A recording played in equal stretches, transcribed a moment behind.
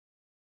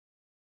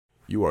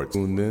You are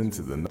tuned in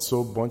to the Not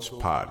So Bunch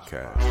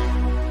podcast.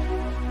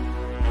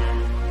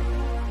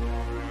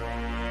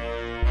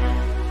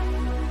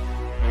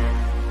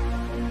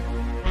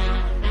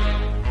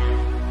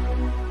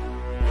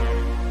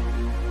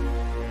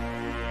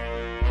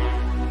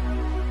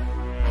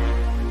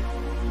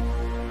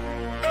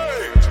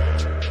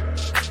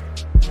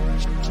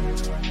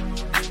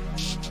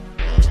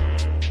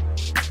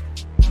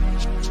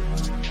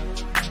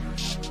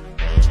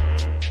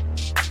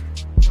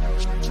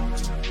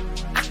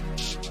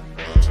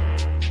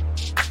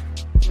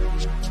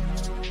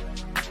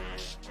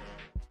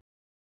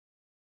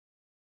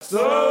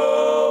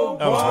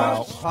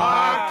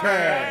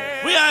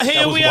 Podcast. We are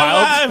here. We are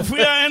live.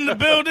 We are in the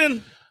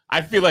building.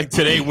 I feel like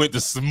today went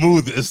the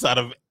smoothest out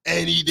of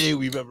any day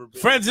we've ever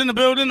been. Fred's in the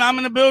building. I'm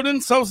in the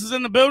building. Sosa's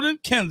in the building.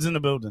 Ken's in the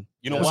building.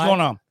 You know what's why?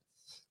 going on?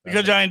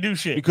 Because y'all ain't do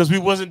shit. Because we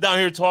wasn't down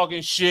here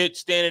talking shit,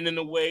 standing in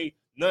the way.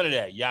 None of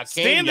that. Y'all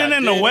came. Standing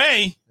in the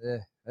way. Yeah.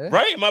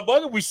 Right, my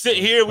brother. We sit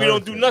here. We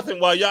don't do nothing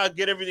while y'all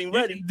get everything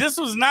ready. This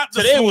was not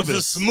the Today smoothest. was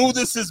the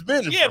smoothest it's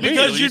been. Yeah, for me,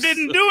 because at you least.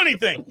 didn't do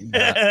anything.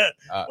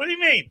 What do you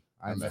mean?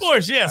 Of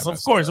course, yes, of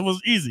course. It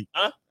was easy.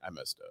 I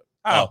messed up.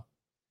 How?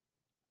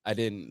 I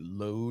didn't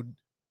load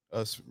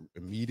us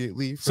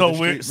immediately. For So the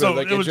we're- street, so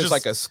but, it was just just-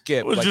 like a skip.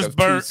 it was like just of 2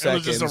 burnt. It was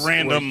just a seconds where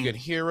random- You could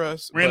hear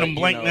us. random but,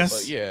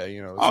 blankness. But yeah,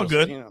 it's All just,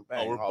 good.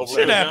 Bang, we're all over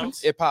Shit right.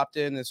 happens. It popped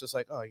in. It's just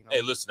like, oh,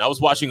 Hey, listen. I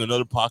was watching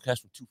another podcast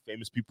from 2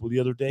 famous people the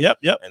other day. Yep.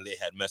 And they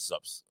had mess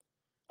ups.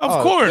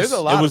 Of course. There's a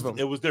lot It was of them.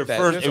 it was their That-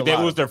 first. there's a It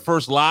lot was of their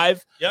first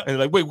live. Yep. And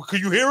they're like, wait, could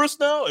you hear us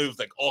now? It was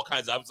like all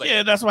kinds. I was like,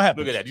 Yeah, that's what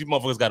happened. look at that. These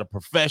motherfuckers got a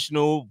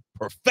professional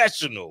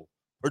production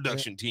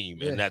team,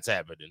 and Yeah. that's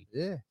happening.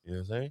 Yeah. You know what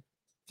I'm saying?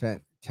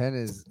 Ken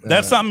is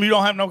That's something you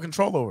don't have no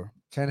control over.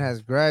 Ken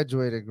has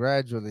graduated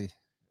gradually.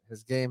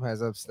 His game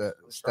has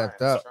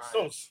stepped up.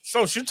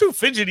 So you're too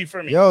fidgety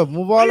for me. Yo,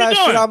 move What all are you that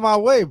shit doing? out my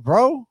way,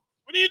 bro.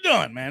 What are you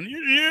doing, man?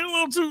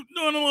 You're doing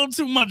a little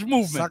too much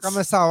movement. Sácame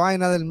esa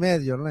vaina del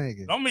medio,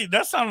 nigga. Don't mean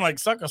that sounds like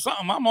suck or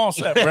something. I'm all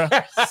set, bro.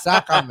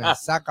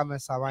 Sácame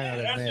esa vaina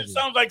del That shit medio.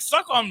 sounds like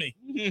suck on me.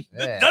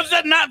 Yeah. Does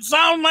that not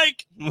sound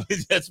like?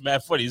 That's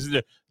mad funny. Isn't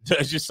it?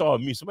 I just saw a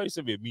meme. Somebody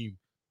sent me a meme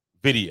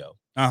video,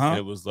 and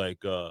it was like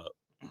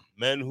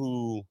men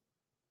who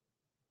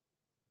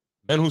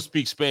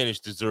speak Spanish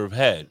deserve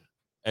head.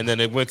 And then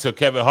they went to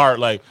Kevin Hart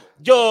like,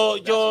 yo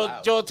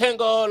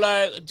tengo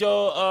like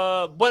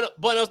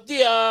buenos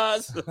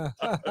dias.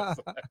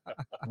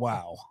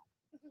 Wow.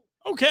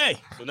 Okay.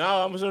 So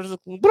now I'm sort of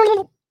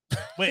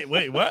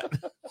Wait, what?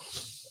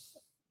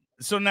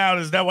 So now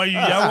is that why you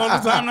yell all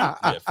the time now?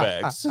 yeah,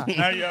 facts.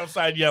 Now you're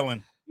outside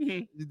yelling.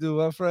 You do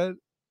what, Fred?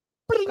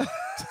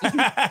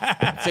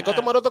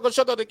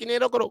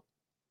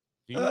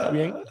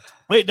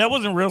 Wait, that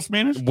wasn't real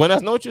Spanish?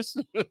 Buenas noches.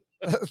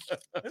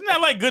 Isn't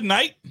that like good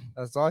night?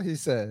 That's all he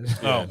said.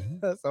 Oh.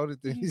 That's the only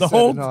thing he The said.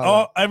 whole in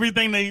all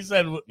everything that he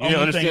said. You didn't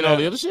understand all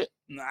the other shit?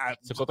 Nah.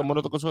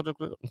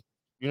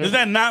 You know? Is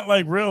that not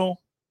like real?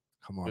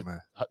 Come on,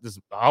 man.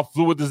 How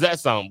fluid does that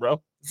sound,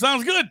 bro?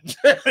 Sounds good.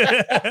 You know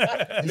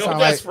sound what that's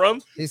like-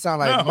 from? He sound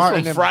like No,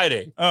 Martin From and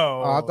Friday.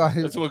 Oh, Oh, I thought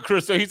he That's what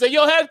Chris said. He said,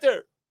 yo,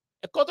 Hector.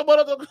 Yeah.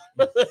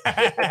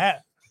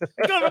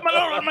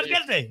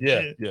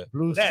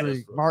 Blue That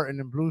Streak. Martin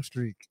and Blue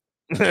Streak.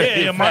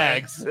 Yeah,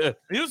 Facts.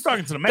 He was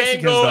talking to the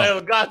Mexicans Tango though.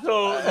 el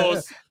gato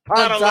los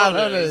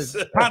Pantalones.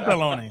 pantalones.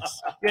 Pantalones.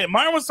 Yeah,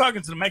 Martin was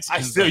talking to the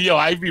Mexicans.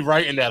 I be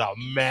writing that on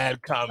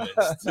mad comments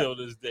till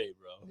this day,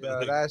 bro.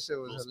 Yo, that shit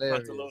was Los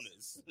hilarious.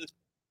 pantalones.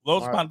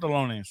 Los Martin.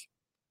 Pantalones.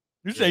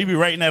 You say you be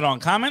writing that on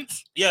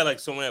comments? Yeah, like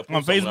someone On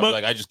on Facebook. Facebook?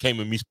 Like I just came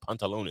in mis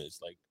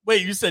pantalones. Like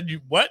Wait, you said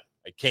you what?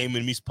 I came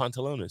in mis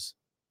pantalones.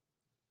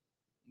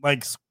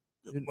 Like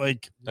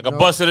Like I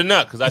busted a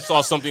nut because I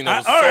saw something that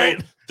was all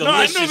right. so No,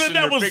 I knew delicious that in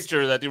that their was-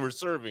 picture that they were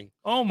serving.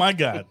 oh my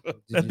god, Did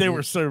that they you-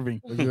 were serving.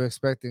 Were you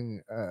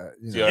expecting Yeah, right,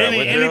 with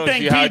their own-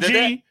 Anything see how I did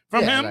PG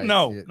from Yeah, him? like,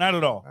 No, yeah. not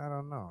at all. I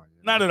don't know.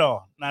 Not at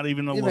all. Not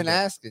even a little Even bit.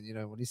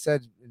 asking, when he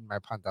said in my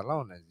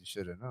pantalones, you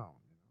should have known.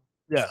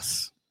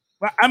 Yes.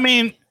 Well, I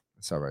mean,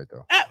 It's all right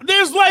though.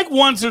 there's like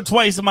once or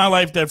twice in my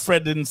life that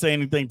Fred didn't say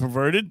anything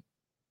perverted.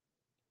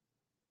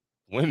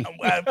 When?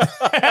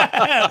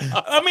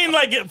 I mean,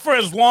 like for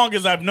as long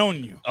as I've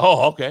known you,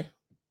 Oh, okay.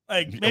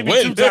 like maybe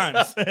When? 2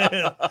 times.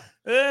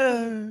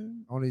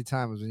 Only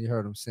time was when you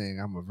heard him sing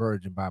 "I'm a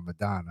Virgin" by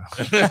Madonna.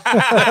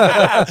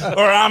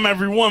 Or I'm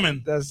every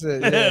woman. That's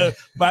it. Yeah.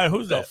 By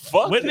who's The that?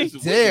 fuck? Whitney? is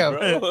Damn,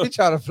 bro? he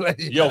trying to play.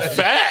 Yo,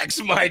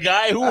 facts, my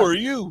guy. Who are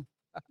you?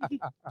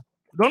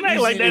 Don't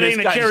act like that This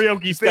ain't a guy just-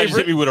 karaoke This guy just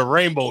hit favorite. me with a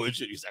rainbow and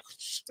shit. He's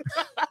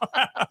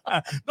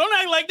like, Don't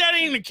act like that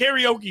ain't a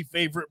karaoke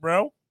favorite,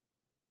 bro.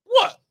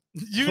 what?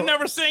 You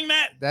never sing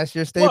that? That's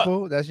your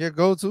staple. That's your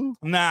go-to.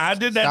 Nah, I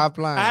did that. Stop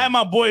lying. I had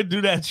my boy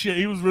do that shit.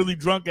 He was really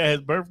drunk at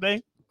his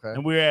birthday, Okay.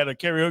 and we were at a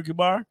karaoke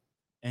bar,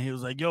 and he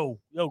was like, "Yo,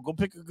 go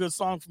pick a good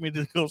song for me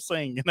to go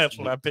sing," and that's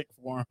what I picked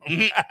for him.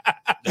 And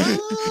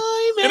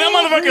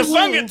that motherfucker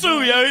sung it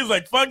too, yo. He's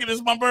like, "Fuck it,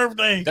 it's my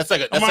birthday." That's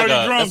like a I'm already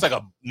drunk. that's like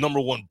a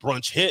 #1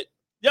 brunch hit.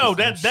 Yo,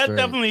 that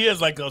definitely is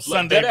like a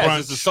Sunday Deadass, brunch.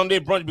 It's a Sunday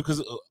brunch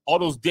because all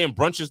those damn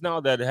brunches now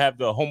that have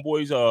the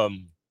homeboys,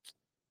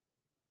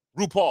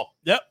 RuPaul.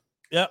 Yep.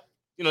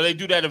 You know, they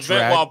do that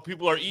event while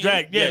people are eating.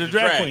 The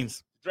drag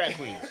queens. Drag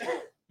queens.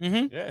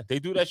 Mm-hmm. Yeah, they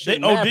do that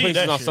shit. They Mad OD places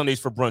that on shit. Sundays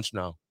for brunch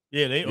now.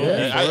 Yeah, they OD.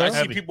 Yeah, I see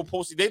heavy. people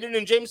posting. They did it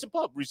in Jameson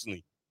Pub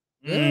recently.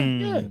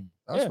 Yeah.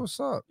 That's what's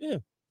up. Yeah.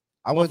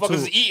 I went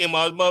Motherfuckers to eating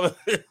my mother.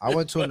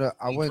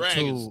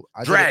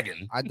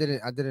 Dragon. I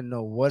didn't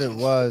know what it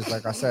was.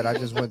 Like I said, I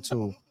just went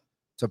to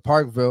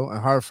Parkville and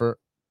Hartford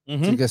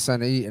to get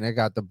something to eat, and they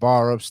got the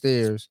bar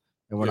upstairs.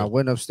 And when I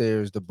went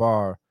upstairs, the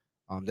bar,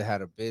 they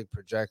had a big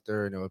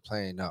projector and they were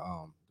playing the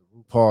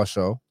RuPaul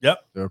show. Yep.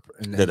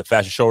 Did a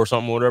fashion show or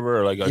something, or whatever,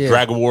 or like a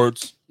drag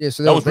awards. Yeah,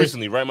 so that was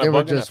recently, right? They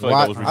were just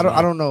I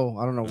don't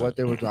know what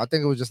they were doing. I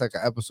think it was just like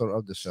an episode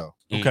of the show.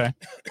 Okay.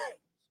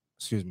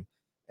 Excuse me.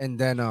 And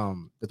then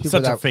the people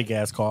such a fake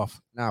ass cough.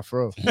 Nah,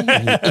 for real.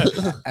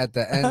 At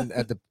the end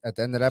of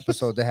the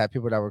episode, they had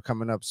people that were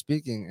coming up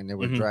speaking, and they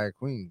were drag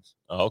queens.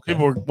 Oh, okay.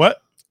 People were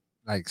what?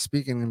 Like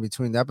speaking in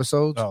between the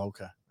episodes. Oh,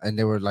 okay. And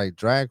they were like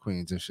drag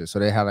queens and shit. So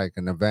they had like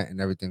an event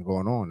and everything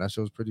going on. That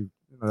shit was pretty.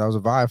 That was a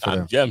vibe for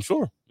them. Yeah, I'm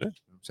sure. Yeah.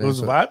 It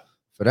was a vibe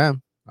for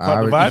them.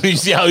 You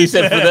see how he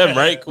said for them,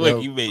 right? Quick,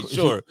 he made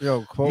sure.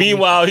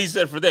 Meanwhile, he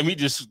said for them, he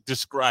just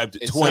described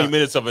 20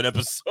 minutes of an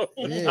episode.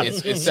 Yeah.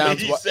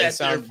 It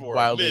sounds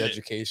wildly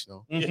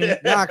educational.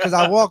 Nah, because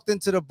I walked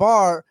into the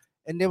bar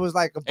and there was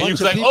like a bunch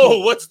of people. Oh,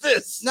 what's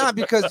this? Nah,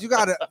 because you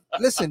gotta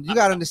listen. You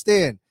gotta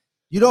understand.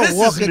 You don't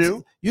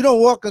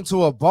walk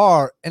into a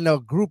bar and a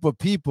group of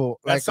people,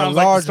 like a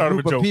large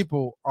group of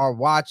people, are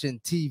watching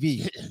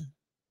TV.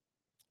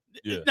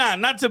 Yeah. Nah,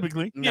 not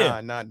typically.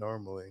 Nah, not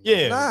normally.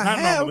 Yeah, not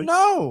normally.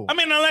 No. I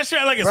mean, unless you're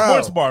at like a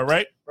sports bar,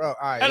 right? Bro, all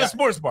right. At a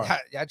sports bar.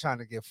 Y'all trying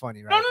to get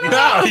funny, right? No.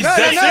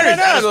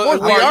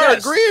 We are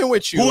agreeing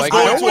with you. Who's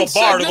going to a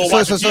bar to go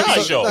watch a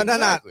TV show? No.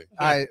 All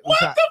right. What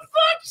the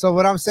fuck? So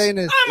what I'm saying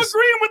is, I'm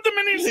agreeing with them,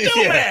 and he's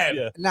still mad.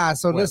 Yeah. Nah.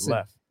 So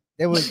listen.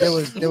 There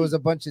was a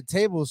bunch of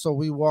tables, so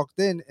we walked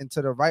in, and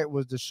to the right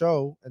was the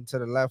show, and to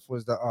the left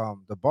was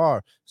the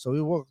bar. So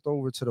we walked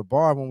over to the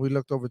bar. When we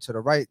looked over to the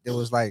right, there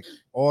was like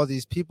all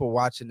these people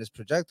watching this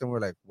projector, and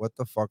we're like, "What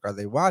the fuck are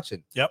they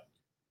watching?" Yep.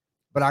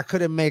 But I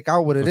couldn't make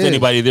out what it is. Was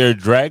anybody there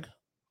drag?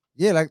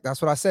 Yeah, like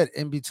that's what I said.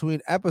 In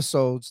between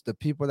episodes, the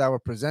people that were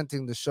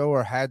presenting the show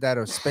or had that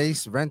or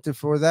space rented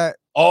for that.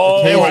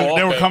 Oh, they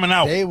were coming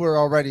out. They were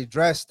already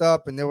dressed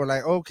up, and they were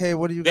like, "Okay,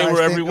 what do you guys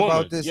think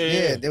about this?"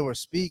 Yeah, they were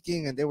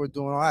speaking and they were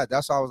doing all that.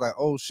 That's why I was like,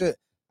 "Oh shit!"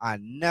 I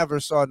never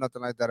saw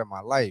nothing like that in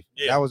my life.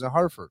 Yeah. That was in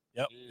Hartford.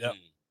 Yep.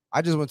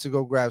 I just went to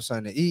go grab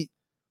something to eat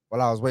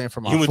while I was waiting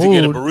for my food. You went to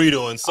get a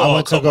burrito and saw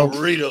a couple of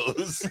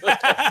burritos.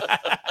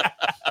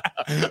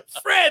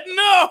 Fred,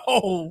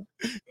 no.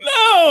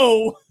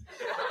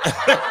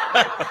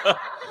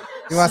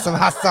 You want some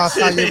hot sauce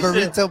on your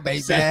burrito,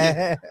 baby?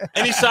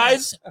 Any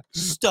sides?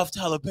 Stuffed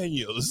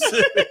jalapenos.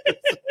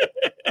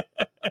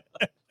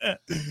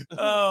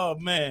 Oh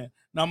man!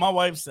 Now my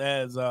wife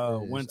says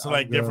went to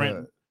like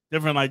different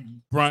like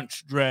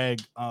brunch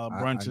drag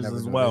brunches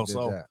as well.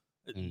 So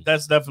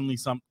that's definitely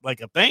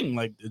like a thing.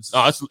 Like it's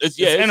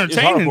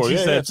entertaining. It's she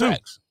said too.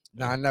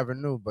 Nah, I never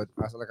knew, but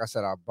like I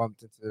said, I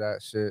bumped into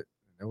that shit.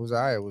 It was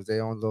all right. It was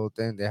their own little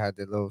thing. They had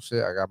their little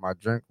shit. I got my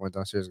drink, went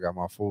downstairs, got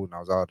my food, and I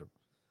was out of it.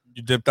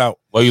 You dipped out.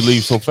 Why you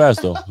leave so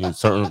fast though?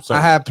 I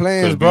had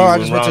plans, bro. I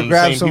just went to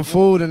grab some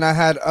food, and I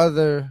had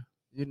other,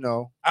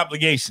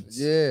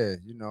 obligations. Yeah,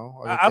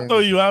 I'll throw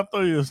you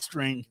a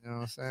string. You know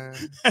what I'm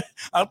saying?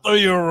 I'll throw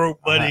you a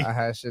rope, buddy. I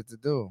had shit to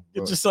do.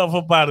 Get yourself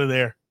up out of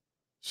there.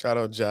 Shout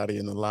out Jotty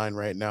in the line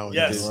right now.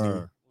 Yes.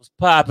 What's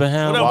popping,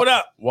 Ham? What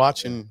up?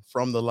 Watching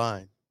from the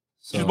line.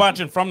 She's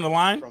watching from the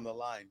line? From the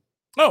line.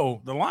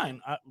 Oh, the line.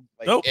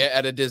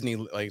 At a Disney,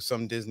 like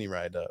some Disney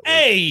ride.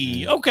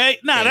 Hey, okay.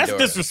 Nah, that's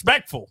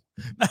disrespectful.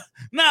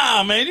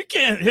 Nah, man, you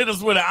can't hit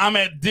us with I'm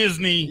at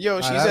Disney.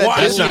 Yo, she's at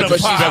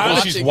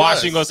Disney. She's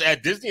watching us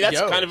at Disney. That's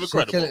kind of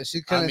incredible.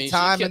 She killing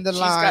time in the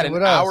line. She's got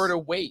an hour to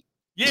wait.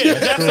 Yeah,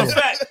 that's a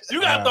fact.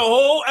 You got the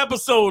whole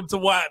episode to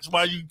watch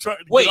while you try.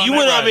 Wait, you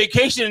went on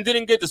vacation and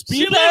didn't get the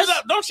speed pass?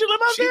 Don't she live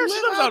out there? She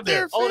lives out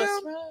there. Oh,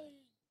 that's right.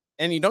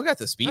 And you don't got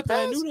the speed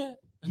pass? I knew that.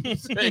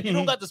 You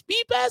don't got the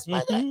speed pass,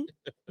 my guy.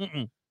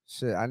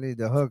 Shit, I need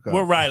the hookup.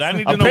 We're right. I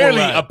need to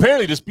know.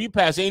 Apparently, the speed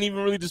pass ain't even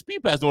really the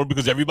speed pass no more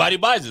because everybody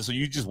buys it. So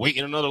you just wait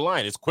in another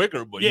line. It's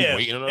quicker, but you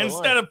wait in another line.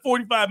 Instead of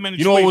 45 minutes,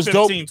 you know what was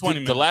 15, dope? 20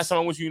 minutes. The last time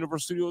I went to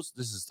Universal Studios,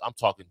 I'm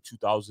talking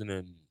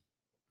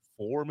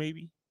 2004,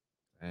 maybe.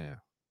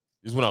 Damn.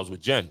 This is when I was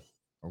with Jen.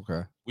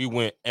 Okay. We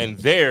went, and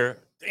this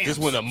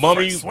when the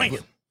Mummy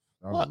swinging.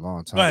 That was a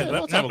long time. A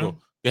long time ago.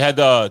 They had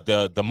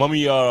the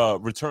Mummy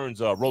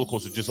Returns roller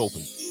coaster just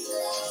opened.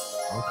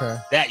 Okay.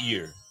 That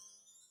year.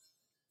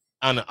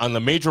 On the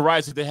major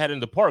rides that they had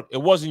in the park,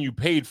 it wasn't you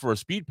paid for a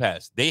speed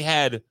pass. They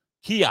had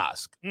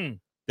kiosk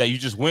that you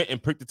just went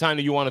and picked the time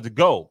that you wanted to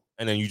go,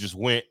 and then you just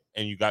went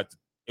and you got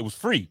it was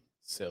free.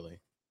 Silly,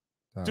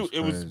 dude. It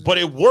was, but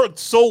it worked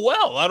so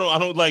well. I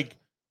don't like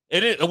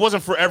it. It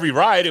wasn't for every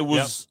ride. It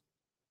was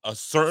a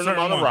certain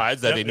amount of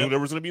rides that they knew there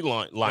was going to be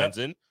lines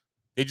in.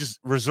 They just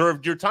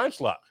reserved your time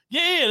slot.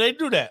 Yeah, they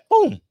do that.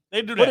 Boom.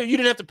 They do that. What you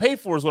didn't have to pay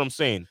for is what I'm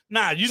saying.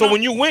 Nah,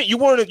 when you went, you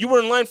were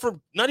in line for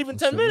not even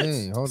 10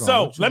 minutes. Hold on,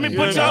 so let me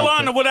put y'all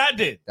on to what I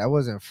did. That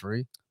wasn't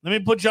free. Let me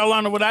put y'all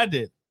on to what I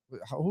did.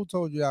 Who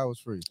told you that was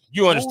free?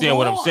 You understand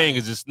what I'm saying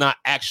is it's not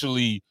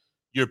actually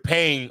you're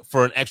paying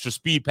for an extra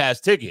speed pass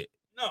ticket.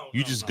 No,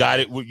 you just got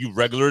it with you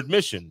regular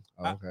admission.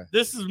 Okay.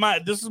 This is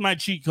my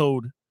cheat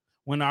code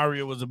when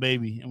Aria was a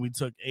baby and we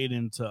took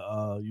Aiden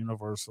to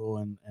Universal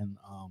and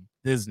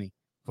Disney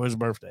for his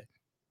birthday.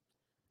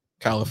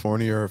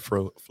 California or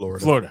Florida?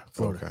 Florida.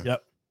 Okay.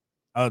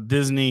 Yep.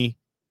 Disney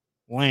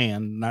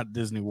Land, not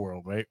Disney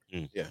World, right?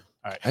 Yeah.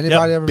 All right.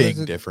 Anybody ever big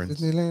visit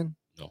difference? Disneyland?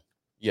 No.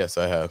 Yes,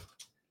 I have.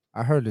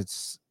 I heard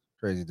it's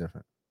crazy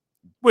different.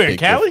 Where in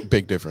Cali?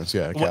 Big difference.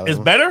 Yeah. It's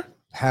better?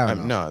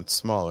 No, it's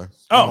smaller.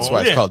 Oh, that's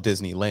why it's called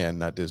Disneyland,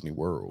 not Disney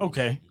World.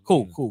 Okay.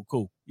 Cool.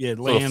 Yeah.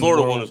 So Land, the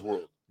Florida World. one is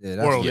World.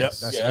 Yeah, World. That's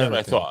that's what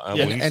I thought.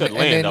 Yeah. When you And- said and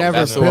land, they never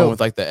That's the built- one with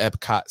like the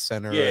Epcot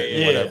Center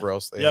and whatever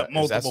else they have. Is that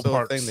multiple still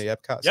parks. a thing, the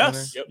Epcot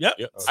Yes. Center? Yep.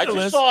 I Still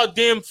just is. saw a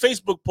damn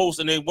Facebook post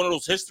and one of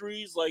those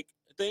histories like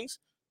things,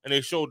 and they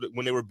showed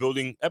when they were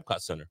building Epcot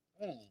Center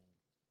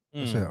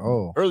I said,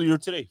 oh, earlier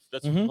today.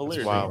 That's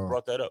hilarious. Wow. They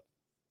brought that up.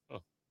 Huh.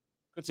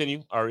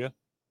 Continue, Aria.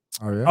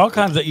 yeah. All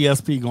kinds of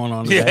ESP going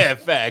on today. Yeah,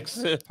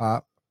 facts.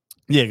 Pop.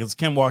 Yeah, because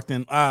Kim walked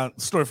in.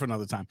 Story for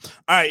another time.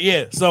 All right,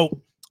 yeah.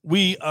 So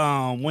we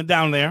went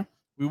down there.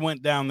 We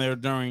went down there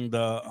during the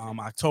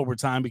October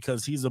time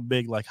because he's a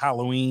big like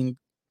Halloween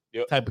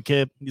type of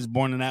kid. He's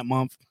born in that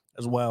month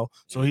as well.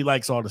 So he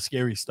likes all the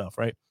scary stuff,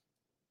 right?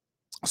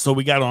 So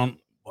we got on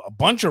a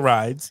bunch of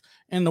rides,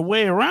 and the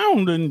way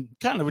around and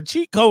kind of a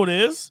cheat code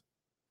is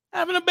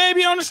having a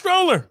baby on a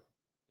stroller.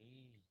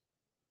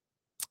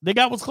 They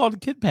got what's called a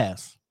kid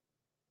pass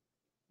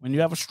when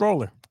you have a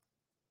stroller.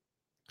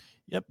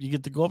 Yep, you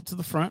get to go up to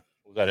the front.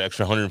 We got an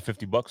extra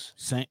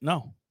 $150.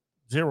 No,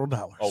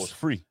 $0. Oh, it's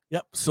free.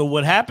 Yep. So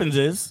what happens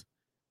is,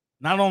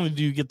 not only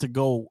do you get to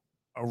go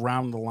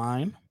around the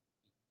line,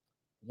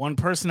 one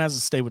person has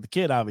to stay with the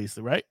kid,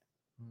 obviously, right?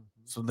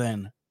 So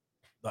then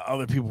the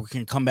other people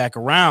can come back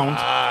around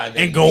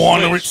and go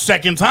on the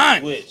second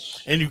time,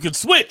 and you could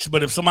switch.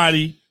 But if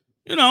somebody,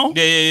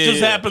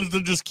 just happens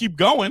to just keep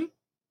going,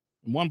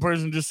 and one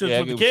person just sits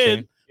with the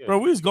kid, bro,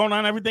 we was going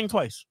on everything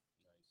twice,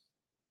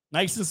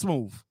 nice and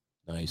smooth.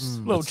 Nice.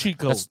 Little cheat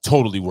code. That's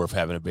totally worth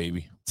having a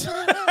baby. Yo,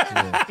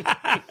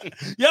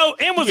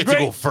 and was you get great.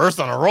 to go first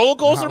on a roller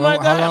coaster, my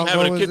guy. I'm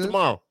having a kid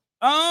tomorrow.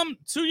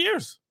 2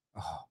 years.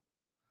 Oh,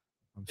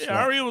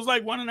 Aria was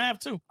like 1.5,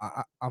 2.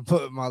 I'm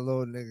putting my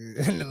little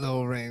nigga in the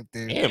little ring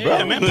thing. Damn, bro.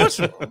 Yeah, man, push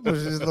him.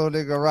 Push this little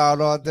nigga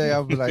around all day.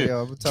 I'll be like,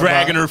 yo,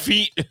 dragging her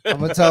feet. I'm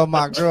gonna tell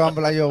my girl, I'm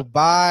be like, yo,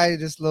 buy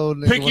this little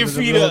nigga. Pick your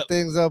feet up.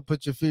 Things up.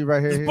 Put your feet right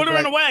here. Just put her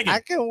in the wagon. I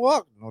can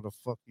walk. No, the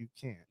fuck you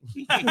can't.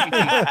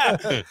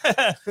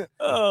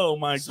 Oh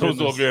my Goes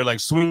goodness. over there like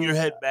swing your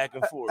head back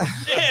and forth.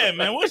 Yeah,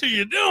 man, what are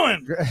you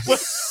doing?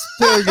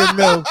 Spill your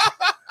milk.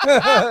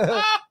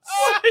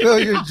 Spill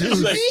your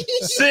juice. Like,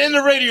 sit in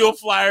the radio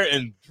flyer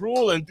and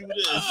drool and do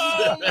this.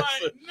 Oh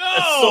my,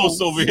 That's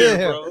so over here,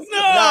 bro. No,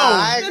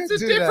 That's a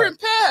different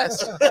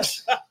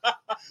pass.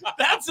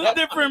 That's a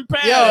different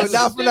pass. Yo,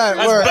 not for that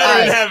That's word. better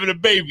than having a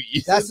baby.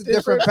 That's a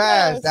different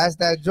pass. That's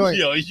that joint.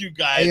 Yo, you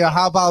guys. Hey, yo,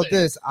 how about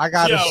this? I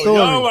got a story.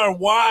 Y'all are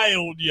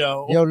wild,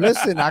 yo. Yo,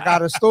 listen, I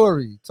got a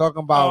story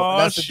talking about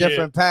that's a shit.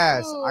 different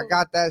pass. I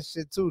got that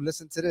shit too.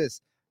 Listen to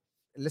this.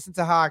 Listen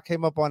to how I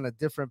came up on a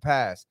different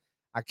pass.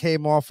 I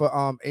came off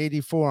of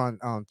 84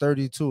 on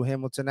 32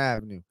 Hamilton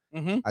Avenue.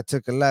 Mm-hmm. I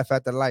took a left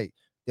at the light.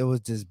 There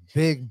was this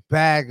big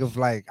bag of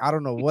like, I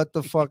don't know what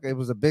the fuck. It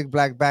was a big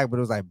black bag, but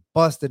it was like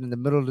busted in the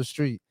middle of the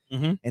street.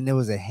 Mm-hmm. And there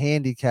was a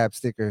handicap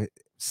sticker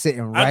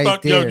sitting I right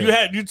thought, there.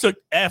 yo, you took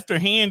after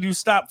hand, you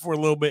stopped for a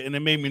little bit, and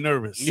it made me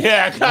nervous.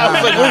 Yeah, I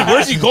was like,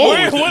 where's he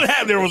going? What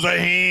happened? There was a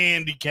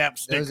handicap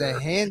sticker. There was a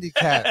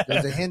handicap. There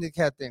was a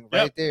handicap thing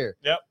right there.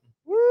 Yep.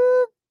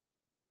 Whoop,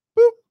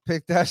 boop.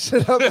 Picked that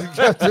shit up and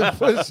kept it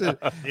pushing.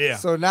 Yeah.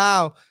 So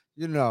now,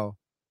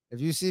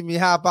 if you see me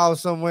hop out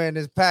somewhere and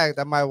it's packed,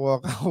 I might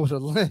walk out with a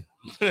limp.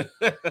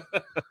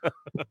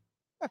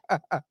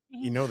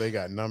 They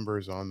got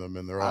numbers on them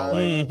and they're all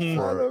like Mhm.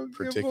 for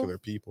particular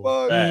people.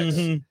 Facts.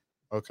 Mhm.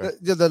 Okay.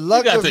 The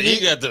luck of me,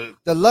 You got the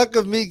the luck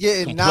of me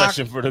getting knocked,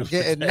 complexion for the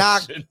getting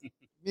protection.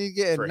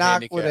 For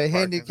knocked with a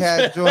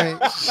handicap handicap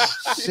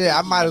joint. Shit,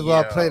 I might as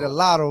well play the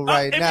lotto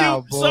right If now,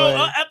 you- boy. So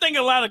I think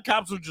a lot of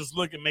cops would just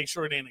look and make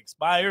sure it ain't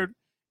expired,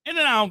 and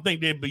then I don't think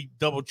they'd be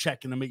double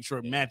checking to make sure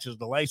it matches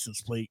the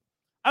license plate.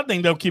 I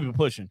think they'll keep it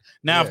pushing.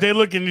 Now, if Yeah. they're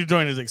looking your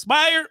joint is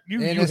expired,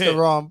 and you it's hit. the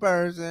wrong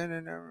person.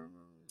 And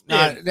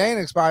Yeah. they ain't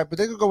expired, but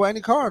they could go with any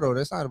car though.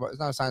 It's not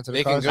assigned to the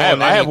They car. can go I have-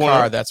 in I any have one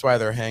car. of- That's why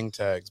they're hang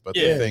tags. But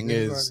Yeah, the thing they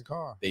can go in is, the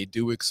car. they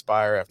do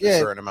expire after Yeah.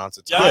 certain amounts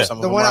of Yeah. time. Some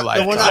of The them one, are the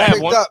one lifetime. I I have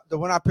picked one. up, the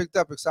one I picked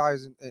up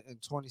expires in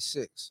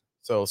 26.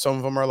 So some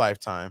of them are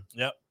lifetime.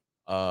 Yep.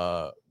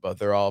 But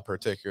they're all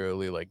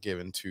particularly like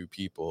given to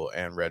people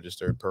and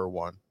registered per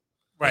one.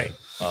 Right.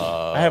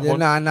 I have one.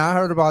 Nah, I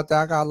heard about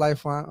that. I got a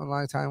lifetime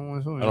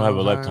one. I don't have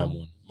a lifetime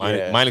one.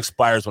 Mine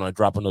expires when I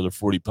drop another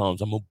 40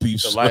 pounds. I'm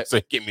obese. So let's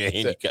give me a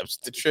handicap.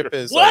 The trip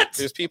is what? Like,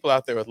 there's people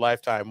out there with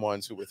lifetime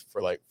ones who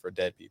for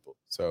dead people.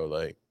 So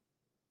like,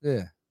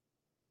 yeah,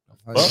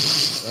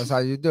 that's how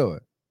you do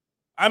it.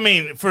 I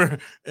mean, for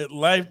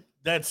life,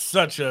 that's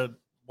such a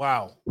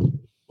wow.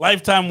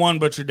 Lifetime one,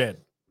 but you're dead.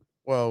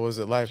 Well, was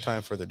it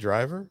lifetime for the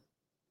driver?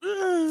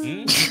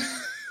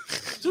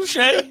 Touche.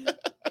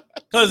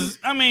 Because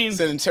I mean, it's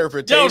an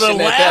interpretation. The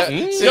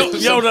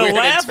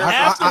laugh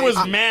after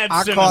was mad.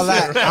 I call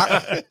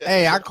that.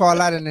 I call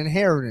that an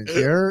inheritance.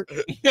 You heard?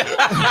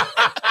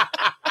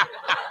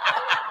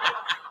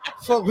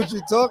 Fuck, what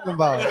you talking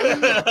about? It's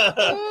not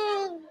an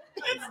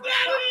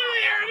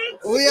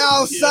inheritance. We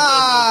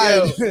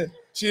outside. Yo,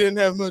 she didn't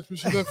have much, but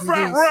she left me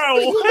front this. row.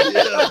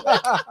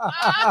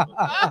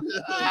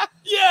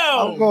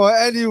 Yo, I'm going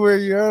anywhere.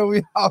 You heard?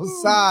 We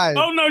outside.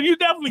 Oh no, you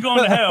definitely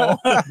going to hell.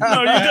 No,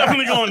 you're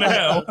definitely going to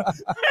hell.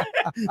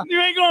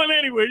 You ain't going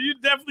anywhere. You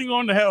definitely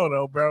going to hell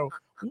though, bro.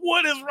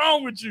 What is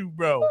wrong with you,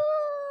 bro?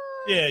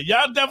 Yeah,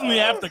 y'all definitely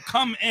have to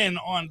come in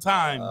on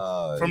time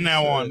from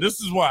now on. This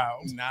is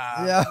wild.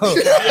 Nah. Yo.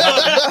 This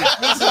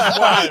is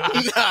wild.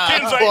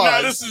 Ken's like,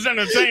 nah, this is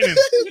entertaining.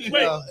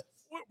 Wait,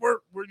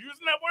 we're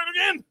using that word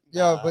again?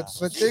 Yo, but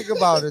think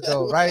about it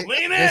though, right?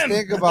 Lean Just in.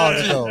 think about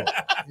it though.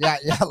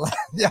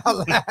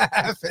 Y'all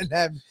laughing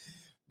at me.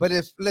 But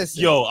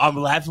listen. Yo, I'm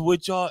laughing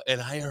with y'all,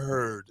 and I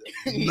heard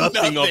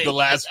nothing of the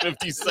last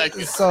 50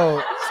 seconds.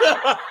 So.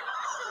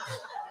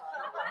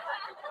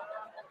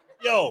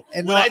 Yo,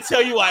 and when I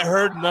tell you I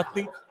heard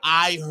nothing,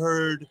 I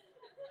heard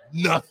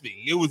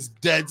nothing. It was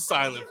dead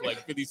silent for like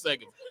 50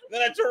 seconds.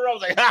 Then I turned around, I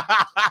was like,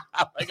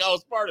 like I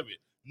was part of it.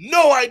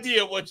 No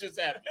idea what just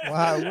happened.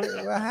 Wow,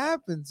 what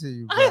happened to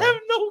you, bro? I have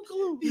no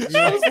clue.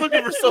 I was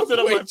looking for something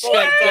on my phone.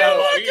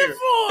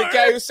 The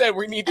guy who said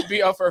we need to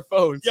be off our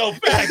phones. Yo,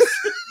 facts.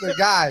 The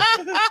guy,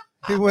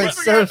 he went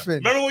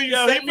surfing. Remember when you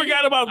said he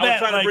forgot about that? I was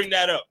trying to bring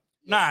that up.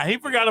 Nah, he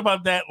forgot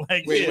about that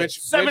like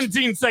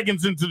 17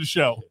 seconds into the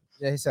show.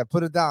 Yeah, he said,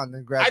 put it down,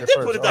 then grab it. I did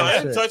put it down. I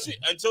didn't touch it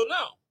until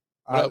now.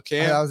 What up,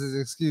 Cam? That was his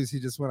excuse.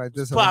 He just went like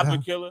this.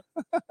 Poppin' killer.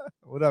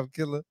 What up,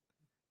 killer?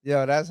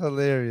 Yo, that's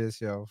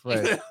hilarious, yo.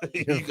 Fred.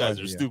 You guys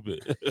are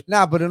stupid.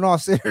 Nah, but in all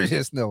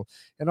seriousness,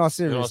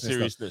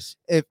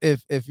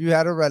 if you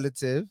had a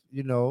relative,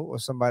 you know, or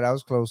somebody that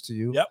was close to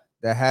you,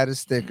 that had a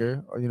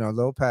sticker or a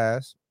little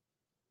pass,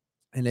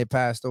 and they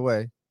passed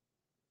away,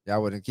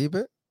 y'all wouldn't keep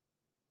it?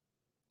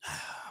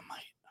 I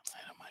might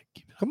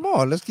keep it. Come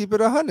on, let's keep it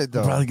 100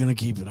 though. I'm probably gonna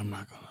keep it. I'm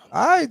not gonna.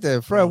 All right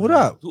then, Fred. What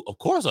up? Of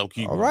course I'm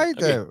keeping it. All right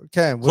then,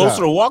 Ken.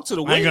 Closer to walk to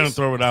the I ain't gonna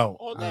throw it out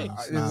all day.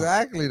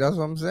 Exactly, that's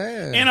what I'm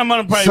saying. And I'm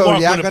gonna probably walk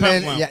with a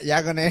pimp limp.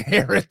 Y'all gonna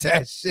inherit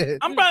that shit.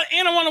 I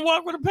want to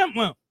walk with a pimp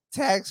limp.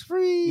 Tax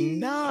free.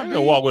 Nah, I'm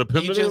gonna walk with a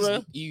pimp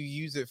limp. You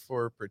use it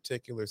for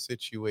particular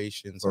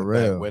situations. For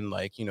real. When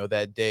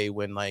that day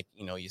when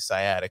your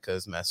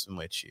sciatica's messing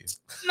with you.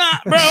 Nah,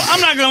 bro, I'm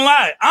not gonna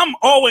lie. I'm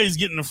always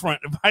getting the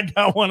front if I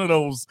got one of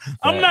those.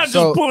 I'm not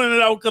just pulling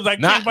it out because I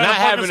can't find not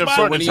having the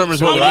front in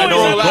terms of when I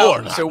know the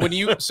door.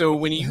 So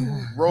when you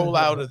roll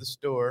out of the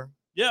store,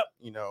 yep,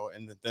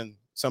 and then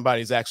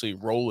somebody's actually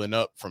rolling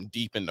up from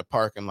deep in the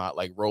parking lot,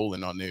 like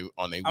rolling on their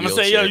I'm gonna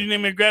say, yo, you need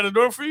me to grab the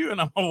door for you, and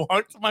I'm gonna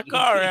walk to my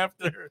car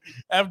after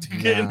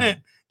getting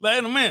in,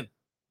 letting them in.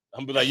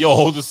 I'm be like, yo,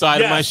 hold the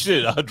side of my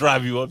shit. I'll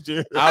drive you up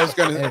there. I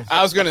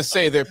was gonna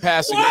say they're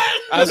passing.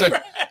 I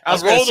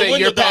was gonna say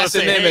you're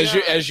passing them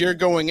as you're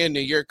going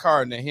into your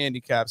car in the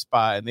handicap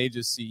spot, and they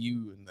just see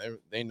you, and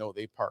they know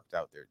they parked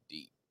out there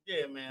deep.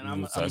 Yeah,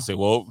 man. I say,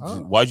 well,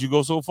 why'd you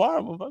go so far?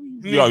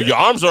 Your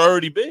arms are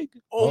already big.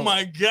 Oh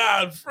my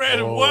God, Fred!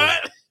 Whoa.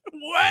 What?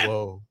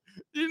 Whoa!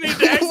 You need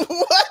to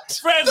what?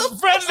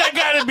 Fred's that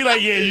guy to be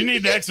like, yeah, you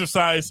need to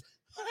exercise.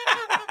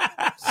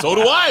 So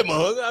do I,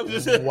 mug. I'm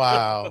just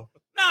wow.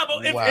 Nah,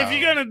 but if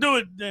you're gonna do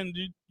it, then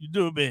you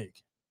do it big,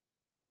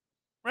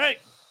 right?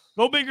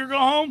 Go big or go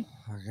home.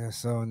 I guess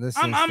so.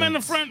 I'm in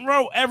the front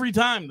row every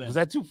time. Then is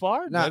that too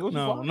far?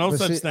 No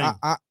such thing.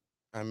 I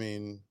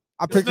mean,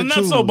 I pick and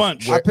choose.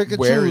 Bunch. I pick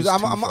and choose.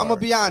 I'm gonna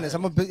be honest.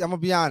 I'm gonna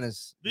be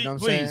honest. You know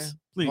what I'm saying?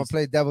 Please. I'm gonna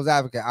play devil's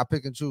advocate. I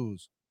pick and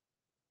choose.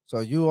 So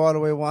you all the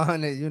way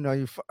 100.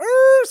 You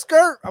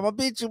skirt. I'm gonna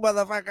beat you,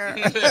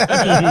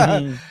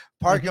 motherfucker.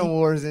 Parking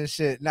wars and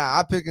shit. Nah,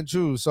 I pick and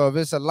choose. So if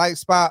it's a light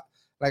spot,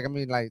 like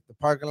the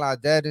parking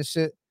lot dead and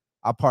shit,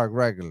 I park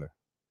regular.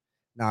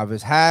 Now if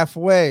it's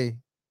halfway,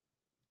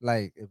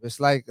 like if it's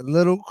like a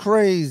little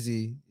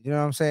crazy, you know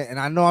what I'm saying? And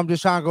I know I'm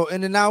just trying to go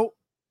in and out.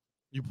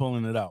 You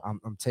pulling it out. I'm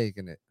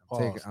taking it.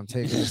 I'm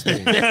taking the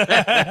space.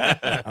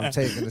 I'm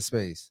taking the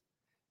space.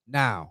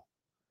 Now,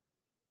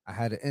 I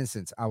had an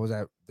instance. I was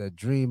at the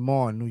Dream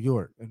Mall in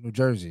New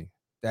Jersey.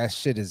 That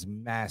shit is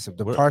massive.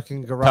 The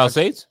parking garage.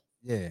 Palisades?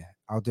 Yeah,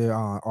 out there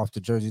off the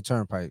Jersey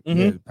Turnpike. Mm-hmm.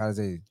 Yeah, the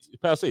Palisades.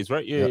 Palisades,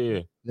 right? Yeah.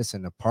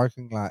 Listen, the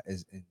parking lot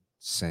is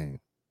insane.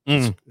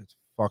 It's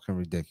fucking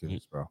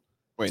ridiculous, bro.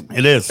 Wait,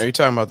 it is. Are you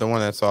talking about the one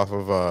that's off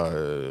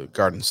of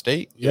Garden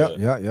State?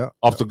 Yeah.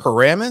 Off the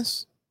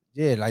Paramus?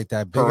 Yeah, like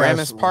that big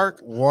Paramus Park.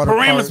 Water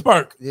Paramus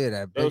Park. Yeah,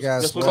 that big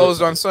ass.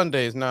 Closed on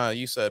Sundays. Nah,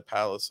 you said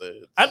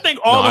Palisades. I think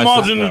all the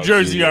malls in New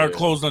Jersey are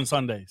closed on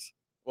Sundays.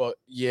 Well,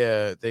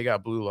 yeah, they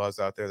got blue laws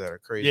out there that are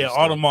crazy. Yeah,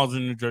 all the malls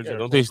in New Jersey. Yeah, are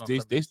don't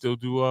they still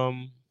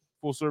do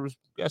full service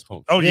gas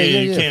pumps? Oh yeah,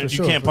 you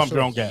can't pump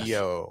your own gas.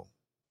 Yo,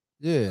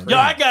 yeah. Yo,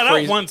 I got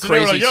out once and they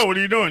were like, "Yo, what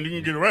are you doing? You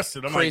can get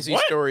arrested." I'm crazy like,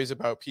 what? Stories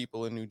about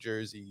people in New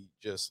Jersey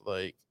just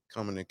like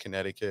coming to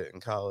Connecticut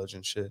and college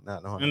and shit,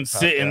 not knowing and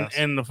sitting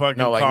in the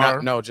fucking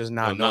car. Just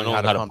not knowing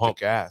how to pump the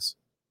gas,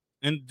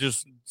 and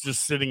just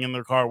sitting in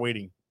their car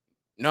waiting.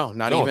 No,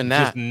 not even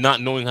that. Just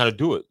not knowing how to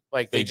do it.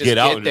 Like they just get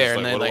there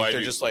and then like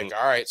they're just like,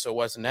 all right, so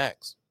what's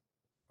next?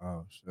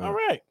 Oh, shit. All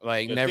right.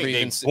 Like never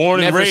even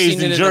born and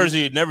raised in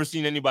Jersey, never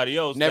seen anybody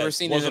else. Never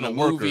seen it in a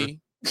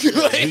movie. That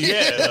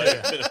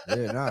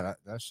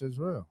shit's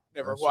real.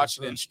 Never watched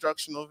an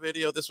instructional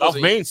video. This South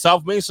was Main,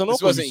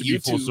 Sunoco wasn't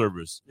used to be full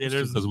service. It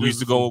is because we used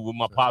to go with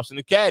my pops in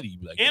the caddy.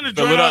 Like, and the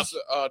joint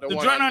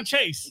on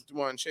Chase. The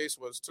one on Chase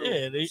was too.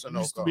 Yeah, they used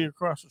to be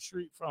across the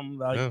street from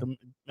the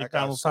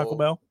McDonald's Taco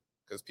Bell.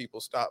 Because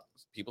people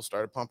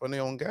started pumping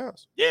their own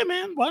gas. Yeah,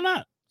 man. Why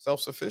not?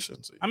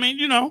 Self-sufficiency. I mean,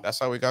 that's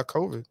how we got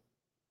COVID.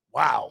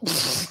 Wow.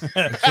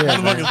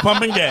 Motherfuckers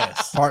pumping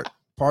gas.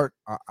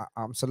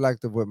 I'm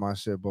selective with my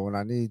shit, but when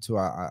I need to,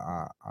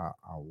 I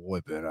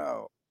whip it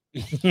out.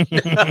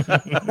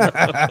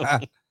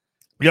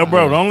 Yo,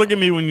 bro, don't look at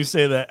me when you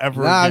say that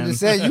ever again. I'm just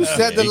saying, you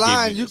said the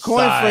line. You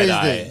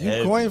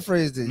coin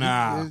phrased it.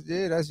 Nah.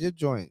 Yeah, that's your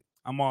joint.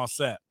 I'm all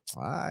set.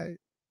 All right.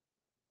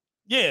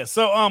 Yeah,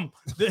 so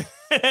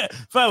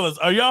fellas,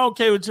 are y'all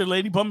okay with your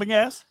lady pumping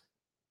gas?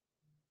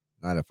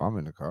 Not if I'm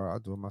in the car. I'll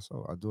do it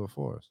myself. I'll do it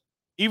for us.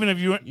 Even if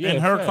you're in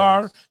her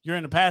car, you're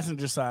in the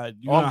passenger side.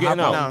 I'm getting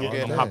out.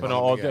 I'm hopping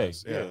out all day.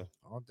 Yeah.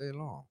 All day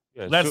long.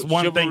 Yeah, that's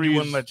one thing you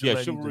wouldn't let your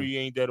lady chivalry do.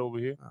 ain't that over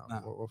here.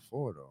 What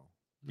for though?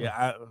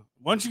 Yeah,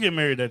 once you get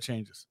married, that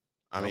changes.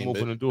 I mean,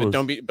 open the doors.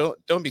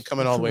 Don't be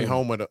coming all the way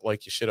home with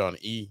like your shit on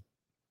E.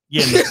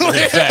 Yeah,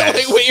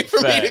 like waiting for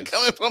me to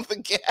come and pump the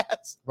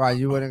gas. Right,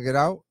 you wouldn't get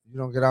out? You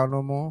don't get out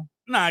no more?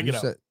 Nah, I get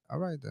out. All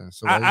right then.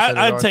 So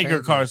I take her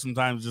car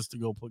sometimes just to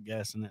go put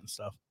gas in it and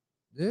stuff.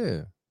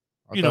 Yeah.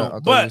 I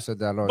thought you said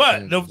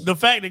that, the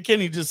fact that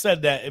Kenny just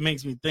said that, it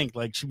makes me think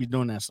like she be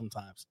doing that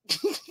sometimes.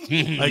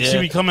 Like she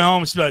be coming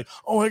home and she be like,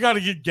 "Oh, I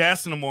gotta get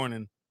gas in the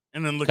morning,"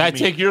 and then look. Can at me.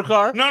 I take your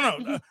car?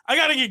 No, I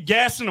gotta get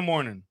gas in the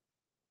morning.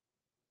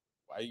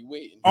 Why are you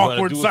waiting?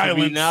 Awkward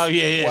silence. Now,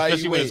 yeah. Why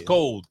especially when it's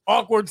cold.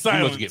 Awkward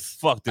silence. You must get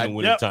fucked in the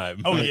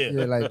wintertime. Oh yeah,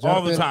 like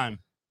all the time.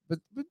 But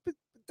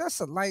that's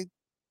a light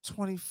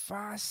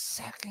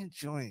 25-second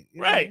joint.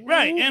 Right.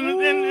 And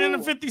a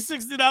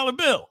 $50-$60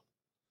 bill.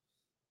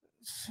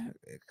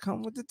 It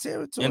come with the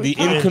territory. And the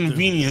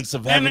inconvenience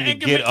of having to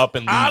get up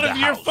and leave out the of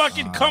your house.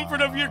 fucking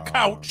comfort of your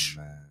couch.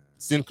 Man.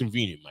 It's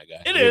inconvenient, my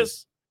guy. It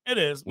is.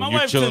 My When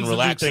you're wife chilling, tends to do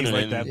relaxing, things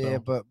like and that. Yeah,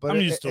 though. but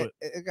I'm used to it.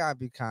 It gotta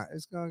be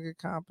it's gonna get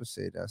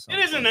compensated.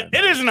 It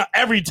isn't an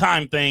every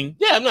time thing.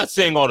 Yeah, I'm not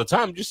saying all the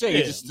time. I'm just saying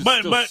it just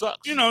but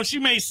sucks. she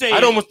may say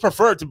I'd almost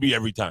prefer it to be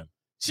every time.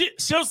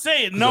 She'll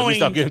say it At knowing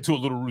least I'll get into a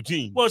little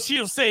routine. Well,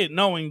 she'll say it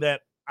knowing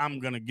that I'm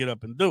gonna get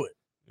up and do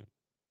it.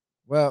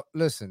 Well,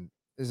 listen,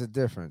 there's a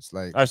difference.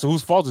 Like, all right, so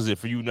whose fault is it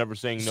for you never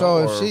saying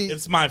no? So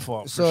it's my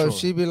fault. So if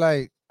she be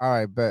like, all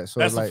right, bet. So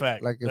that's like, a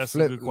fact. Like that's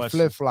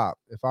flip flop.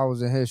 If I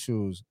was in his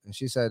shoes and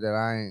she said that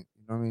I ain't,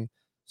 you know what I mean?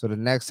 So the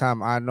next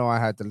time I know I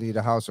had to leave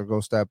the house or go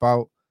step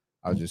out,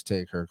 I'll just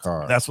take her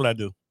car. That's what I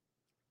do.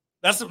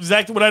 That's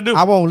exactly what I do.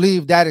 I won't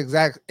leave that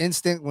exact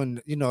instant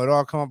when it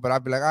all come up, but I'll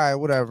be like, all right,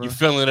 whatever. You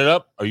filling it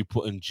up, or you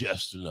putting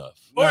just enough?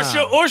 Or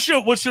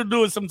she'll what she'll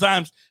do is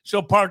sometimes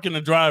she'll park in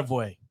the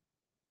driveway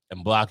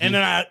and block you. And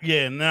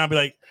then I'll be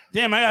like,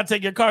 damn, I gotta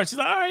take your car. She's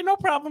like, all right, no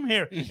problem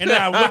here. And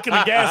then I look in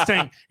the gas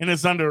tank and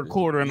it's under a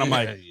quarter, and I'm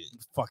like,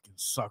 fucking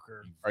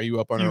sucker. Are you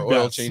up on her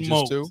oil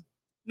changes too?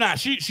 Nah,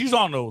 she's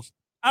on those.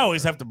 I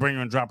always have to bring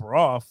her and drop her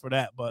off for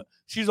that, but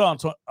she's on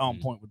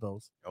point with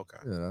those. Okay,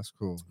 yeah, that's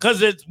cool.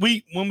 Because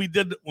when we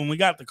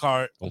got the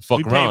car, don't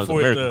fuck around with the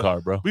American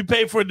car, bro. We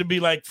paid for it to be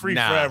like free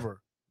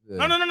forever.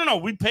 Yeah. No.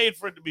 We paid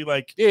for it to be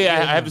like I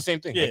have the same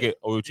thing. I get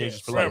oil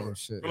changes for life.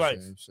 For life.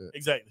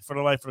 Exactly, for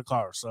the life of the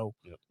car. So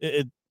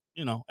it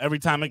every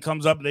time it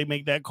comes up, they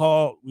make that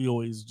call. We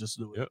always just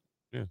do it. Yep.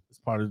 Yeah, it's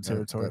part of the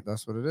territory.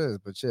 That's what it is.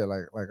 But yeah,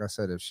 like I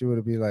said, if she would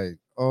have be like,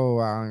 "Oh,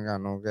 I ain't got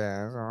no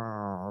gas,"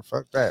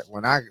 fuck that.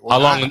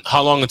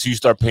 How long until you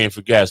start paying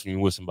for gas when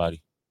you're with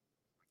somebody?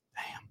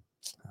 Damn,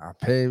 I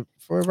pay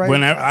for it right.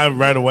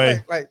 Right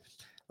away. Like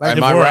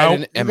am I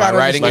riding in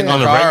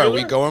the car? Are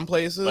we going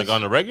places? Like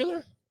on the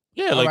regular?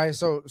 Yeah, all right.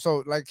 So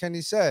like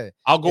Kenny said,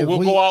 I'll go.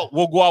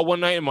 We'll go out one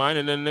night in mine,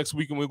 and then next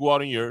weekend we go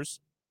out in yours.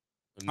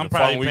 And I'm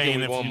probably paying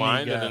we go on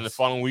mine, and then the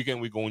following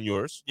weekend we go on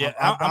yours. Yeah,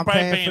 I'm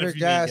paying for the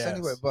gas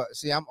anyway. But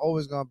see, I'm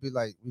always gonna be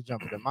like, we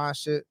jump into my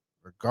shit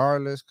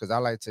regardless, because I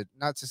like to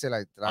not to say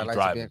like that I like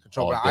to be in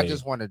control, but I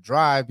just want to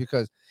drive,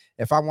 because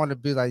if I want to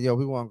be like, yo,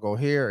 we want to go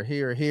here or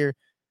here or here,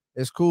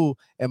 it's cool.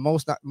 And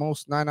most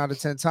 9 out of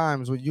 10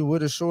 times when you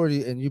with a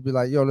shorty and you be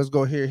like, yo, let's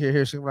go here,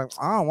 she be like,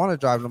 I don't want to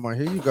drive no more.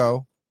 Here you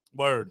go.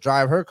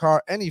 drive her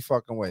car any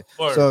fucking way.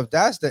 So if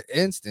that's the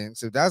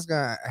instincts, if that's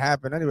gonna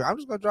happen anyway, I'm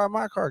just gonna drive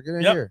my car. Get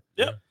in here.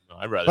 Yep. No,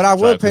 I'd rather. But I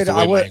would pay.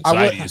 I would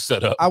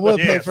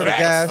Yeah, pay for the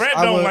gas. Fred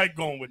I don't would, like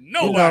going with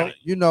nobody.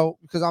 You know,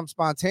 because I'm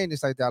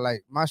spontaneous like that.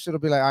 Like my shit will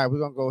be like, all right, we're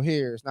gonna go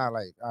here. It's not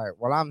like, all right,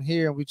 while I'm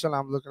here and we chilling,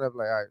 I'm looking up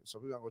like, all right, so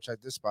we're gonna go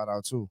check this spot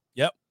out too.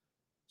 Yep.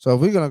 So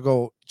if we're gonna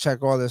go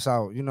check all this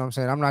out, you know what I'm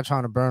saying? I'm not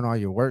trying to burn all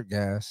your work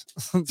gas.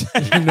 You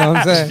know what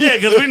I'm saying? Yeah,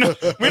 because we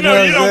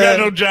know you don't got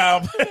no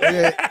job.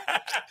 Yeah.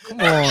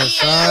 Come on,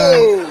 son.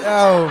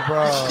 Yo,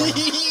 bro.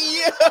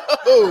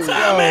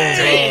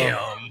 Damn.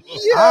 I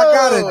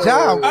got a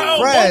job,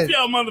 Fred.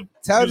 Y'all mother.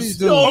 Tell these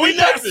dudes. We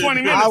passed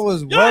 20 minutes. I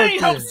was y'all working.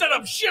 ain't help set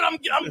up shit. I'm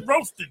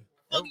roasting.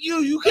 Fuck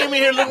you came in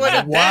here looking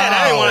like a dad.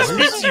 I didn't want to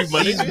speak to you,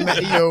 buddy.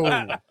 Yo,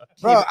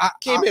 Bro,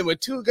 came in with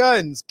 2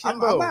 guns. I'm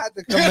gonna have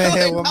to come in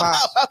here with my.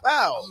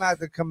 I'm gonna have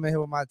to come in here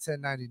with my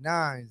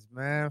 1099s,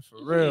 man.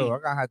 For real, I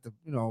gotta have to,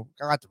 I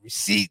got the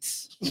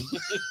receipts,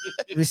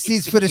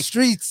 receipts for the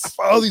streets.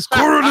 File these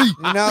quarterly.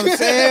 You know what I'm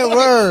saying?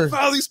 Word.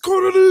 File these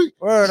quarterly.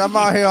 Word. I'm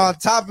out here on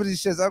top of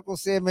these shits. Uncle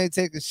Sam may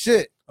take a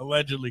shit.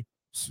 Allegedly.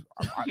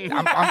 I'm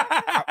gonna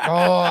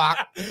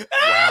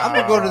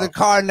go to the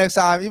car next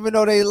time, even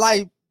though they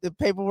light the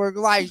paperwork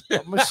light.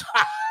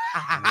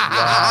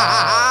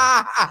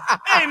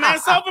 Hey man,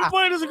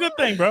 self-employed is a good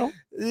thing, bro.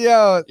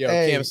 Yo,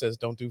 hey. Cam says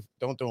don't do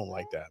them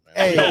like that, man.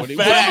 Hey,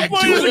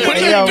 what are you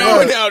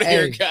doing out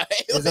here, guys?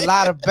 There's a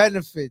lot of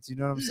benefits, you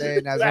know what I'm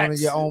saying? That's owning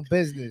your own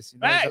business. You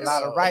know, there's a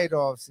lot of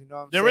write-offs, you know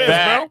what I'm saying?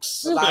 There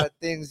is, bro. A lot of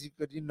things you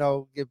could,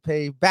 get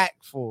paid back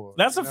for.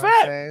 That's a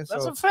fact.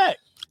 That's a fact.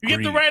 You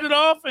get to write it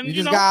off, and you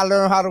just gotta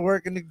learn how to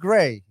work in the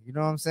gray. You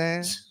know what I'm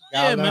saying?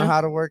 Gotta learn man.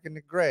 how to work in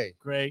the gray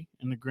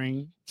and the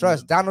green.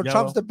 Trust, Donald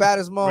Trump's the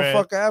baddest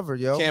motherfucker ever,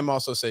 yo. Cam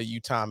also said you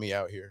Tommy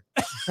out here.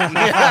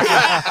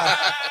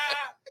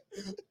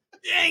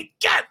 You ain't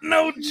got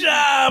no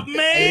job,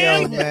 man.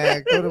 Hey, yo,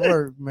 man, go to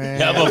work, man.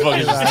 That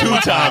motherfucker's 2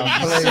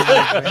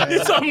 Tommies. You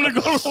told him to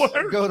go to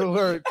work. Go to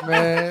work,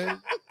 man.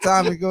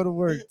 Tommy, go to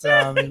work,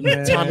 Tommy,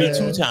 man. Tommy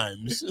 2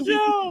 times.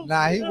 Yo,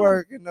 nah, he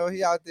working. No,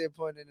 he out there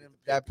putting in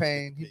that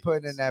pain. He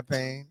putting in that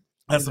pain.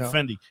 That's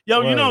offending. Yo,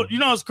 Word. you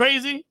know what's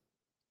crazy?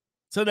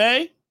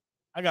 Today,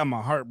 I got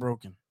my heart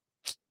broken.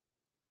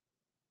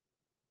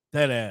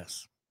 Dead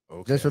ass.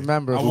 Okay. Just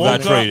remember, Who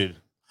got traded?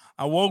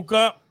 I woke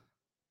up.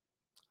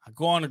 I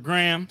go on the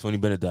gram. Tony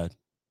Bennett died.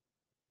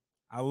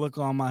 I look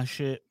on my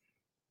shit.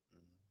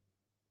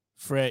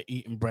 Fred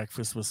eating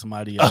breakfast with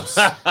somebody else.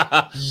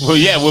 Well,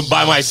 yeah, I went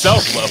by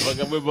myself,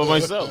 motherfucker. I went by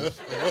myself.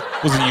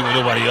 Wasn't you with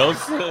nobody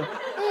else.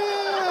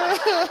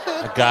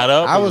 I got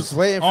up. I was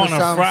waiting for on a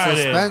something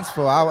Friday.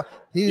 suspenseful.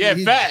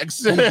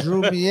 Facts. He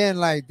drew me in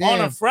like, damn.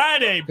 On a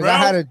Friday, bro. I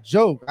had a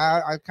joke.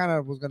 I kind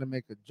of was going to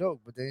make a joke,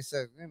 but they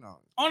said,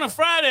 On a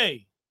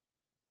Friday.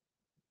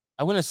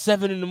 I went at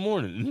 7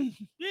 a.m.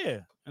 Yeah.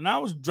 And I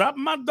was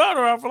dropping my daughter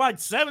off for like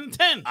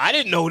 7:10. I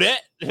didn't know that.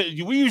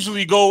 We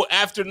usually go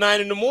after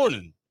 9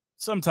 a.m.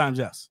 Sometimes,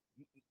 yes.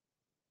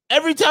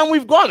 Every time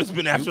we've gone, it's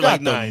been after you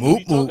got like 9.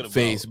 The moot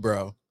face,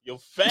 bro. Yo,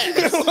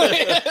 facts.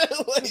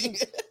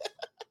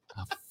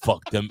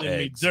 Fuck them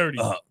eggs. Dirty.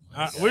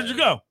 Where'd you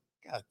go?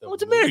 I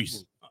went to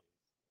Mary's.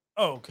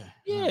 Oh, okay.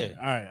 Yeah.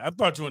 All right. I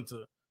thought you went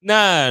to.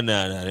 Nah. I'm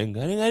not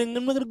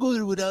gonna go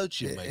there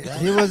without you, my guy.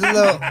 He was a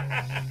little.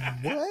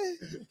 What?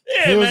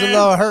 Yeah, he was a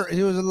little hurt.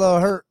 He was a little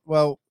hurt.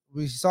 Well,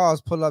 we saw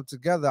us pull up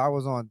together. I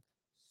was on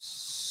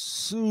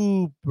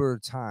super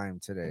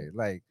time today.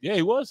 Like, yeah,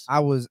 he was. I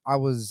was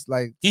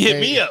like, he hit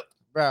me up,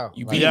 bro.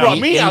 You brought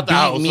me out the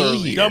house.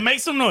 Yo,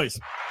 make some noise.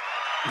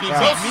 He beat me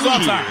here.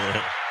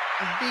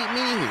 Beat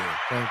me here.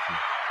 Thank you.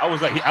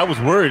 I was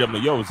worried. I'm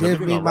like, yo,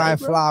 give me my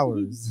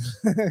flowers.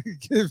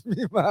 Give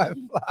me my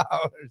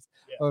flowers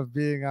of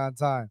being on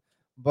time.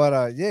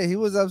 But yeah, he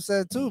was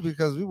upset too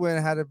because we went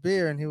and had a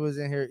beer and he was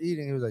in here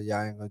eating. He was like,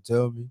 "Y'all ain't gonna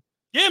tell me."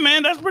 Yeah,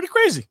 man, that's pretty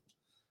crazy.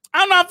 I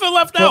don't know. I feel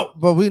left out.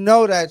 But we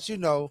know that you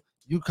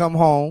come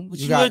home.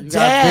 You got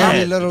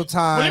very little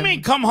time. What do you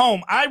mean come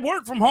home? I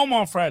work from home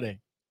on Friday.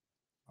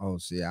 Oh,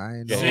 see, I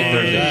ain't know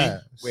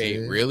that.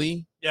 Wait,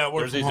 really? Yeah, I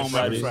work from home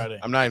every Friday.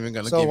 I'm not even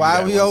gonna. So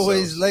why we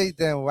always late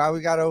then? Why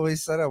we gotta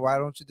always set up? Why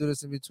don't you do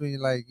this in between,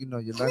 like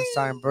your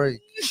lunchtime break?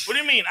 What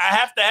do you mean? I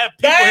have to have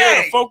people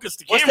here to focus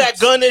the cameras. What's that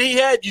gun that he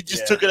had? You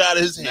just took it out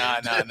of his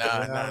hand.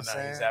 Nah.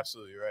 He's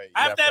absolutely right.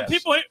 I have to have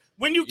people here.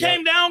 When you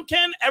came down,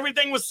 Ken,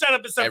 everything was set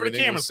up except for the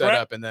cameras. Was set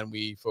up, and then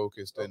we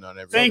focused in on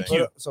everything. Thank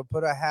you. So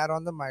put a hat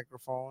on the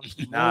microphone.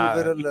 Move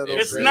it a little.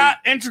 It's not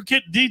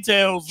intricate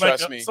details.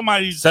 Trust like me.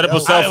 Somebody's set up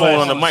a cell phone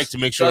on the mic to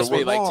make sure it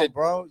works. Like,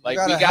 bro, like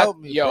we got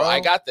I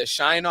got the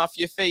shine off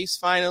your face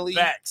finally.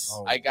 Facts.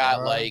 Oh, I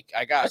got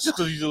That's just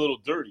because he's a little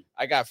dirty.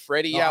 I got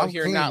Freddie out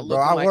here clean, not bro.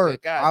 looking like work. the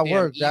goddamn I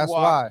work. That's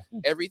why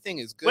everything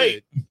is good.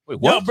 Wait,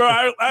 what? Yo,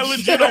 bro, I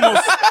legit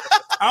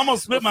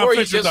almost spit my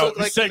pictures out.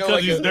 You said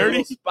because he's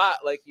dirty. Spot,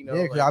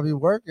 yeah, because I be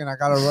working. I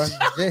gotta run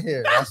to get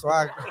here. That's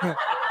why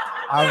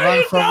I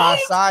run from my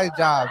side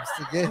jobs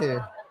to get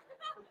here.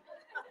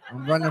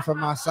 I'm running from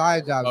my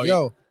side jobs.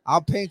 Yo,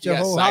 I'll paint your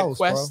whole house,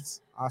 bro.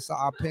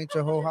 I'll paint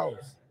your whole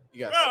house.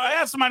 Bro, I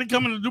had somebody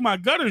coming to do my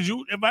gutters.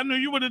 If I knew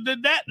you would have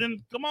did that,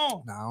 then come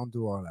on. Nah, I don't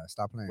do all that.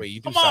 Stop playing. Wait,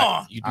 you do Come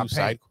on.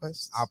 Side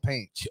quests? I'll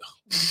paint.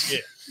 Yeah.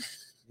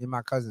 Me and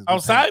my cousins.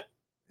 Outside?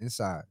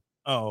 Inside.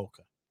 Oh,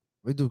 okay.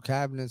 We do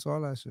cabinets,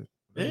 all that shit.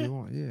 Yeah. You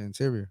want. Yeah,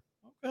 interior.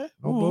 Okay.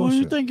 No What are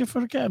you thinking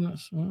for the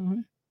cabinets?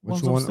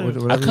 What you want?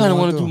 I kind of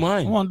want to do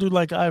mine. I want to do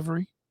like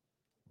ivory.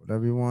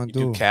 Whatever you want to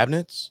do.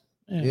 Cabinets?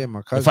 Yeah,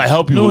 my cousin. If I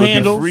help you, new will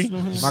handles. free.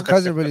 My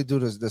cousin really do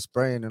the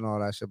spraying and all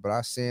that shit, but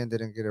I sanded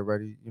and get it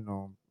ready. You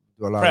know,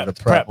 do a lot of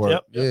the prep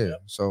work.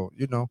 Yep. So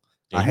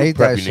I hate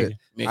that shit.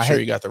 Make sure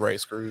you got the right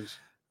screws.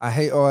 I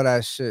hate all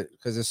that shit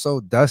because it's so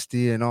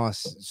dusty and all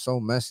so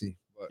messy.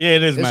 But yeah,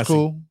 it is it's messy.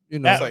 Cool. You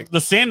know, like, the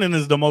sanding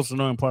is the most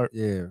annoying part.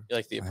 Yeah, you're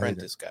like the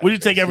apprentice guy. Would you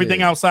take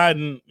everything outside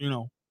and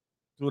do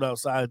it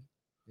outside?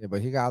 Yeah,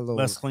 but he got a little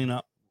less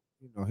cleanup.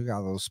 He got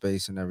a little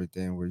space and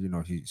everything where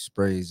he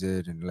sprays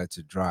it and lets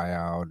it dry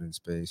out in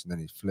space, and then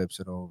he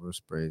flips it over,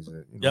 sprays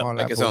it.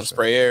 Like his own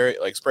spray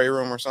area, like spray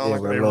room or something. Yeah,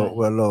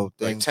 with a little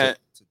thing like tent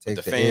to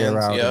take the air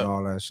out and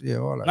all that shit. Yeah,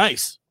 all that.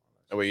 Nice.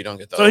 That way you don't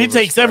get the. So he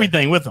takes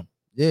everything with him.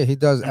 Yeah, he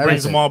does. And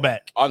brings them all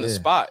back on the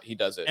spot. He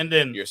does it, and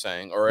then you're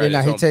saying, or he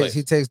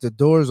takes the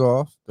doors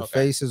off, the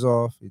faces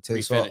off. He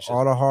takes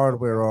all the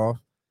hardware off,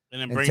 and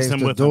then brings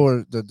them with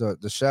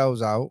the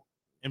shelves out.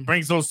 And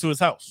brings those to his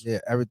house. Yeah,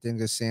 everything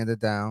gets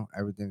sanded down,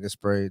 everything gets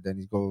sprayed. Then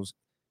he goes,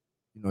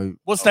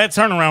 what's that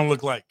turnaround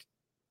look like?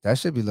 That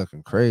should be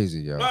looking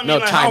crazy, yo. No,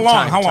 like, how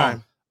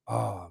long?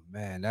 Oh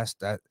man, that's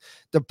that.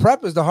 The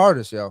prep is the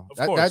hardest, yo.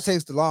 That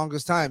takes the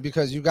longest time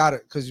because you gotta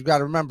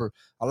remember,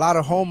 a lot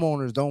of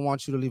homeowners don't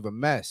want you to leave a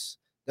mess.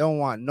 They don't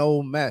want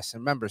no mess.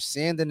 And remember,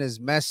 sanding is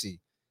messy.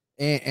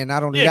 And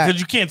not only that, because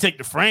you can't take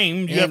the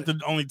frame, you have to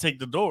only take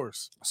the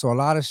doors. So a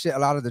lot of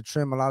the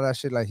trim, a lot of that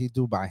shit, like he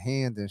do by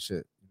hand and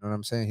shit. You know what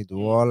I'm saying? He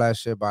do all that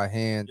shit by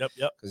hand.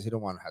 Yep. Because he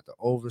don't want to have to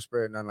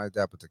overspray or nothing like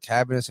that. But the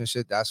cabinets and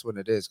shit, that's what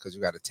it is. Because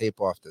you got to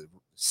tape off the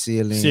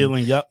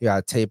ceiling. Yep. You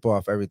got to tape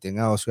off everything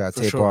else. You got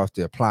to tape off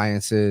the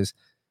appliances.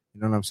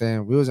 You know what I'm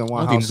saying? We was in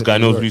one house. I think this guy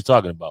knows what he's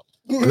talking about.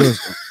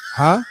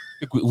 Huh?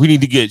 We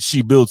need to get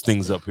She Builds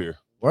Things up here.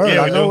 Word,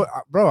 yeah, I know,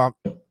 bro. I'm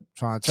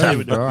trying to tell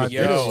you, bro.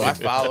 I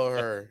follow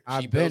her.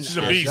 She's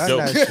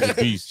a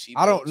beast.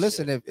 I don't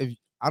listen. If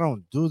I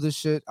don't do this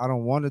shit, I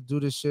don't want to do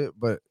this shit.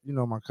 But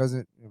my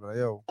cousin, like,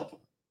 yo,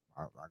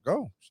 I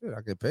go. Shit,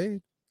 I get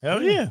paid.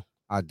 Hell yeah.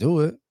 I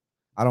do it.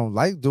 I don't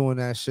like doing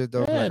that shit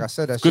though. Yeah. Like I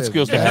said, that good shit.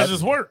 Skills. Because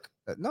it's work.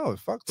 No,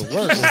 fuck the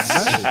work.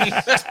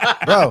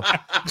 Bro,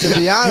 to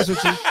be honest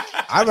with you,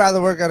 I'd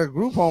rather work at a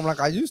group home like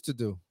I used to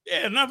do.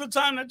 Yeah, another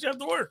time that you have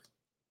to work.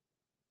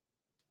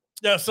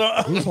 Yeah, so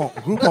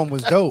group home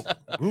was dope.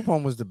 Group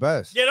home was the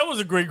best. Yeah, that was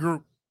a great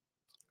group.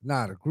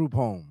 Nah, the group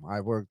home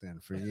I worked in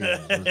for years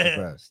was the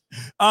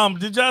best.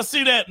 Did y'all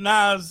see that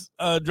Nas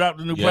dropped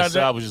a new project?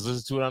 I was just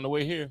listening to it on the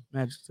way here.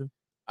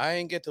 I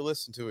didn't get to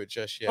listen to it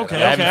just yet.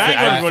 Okay. I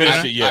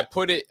finished it yet.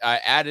 I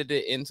added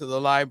it into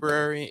the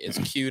library. It's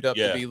queued up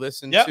to be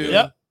listened to.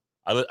 Yep.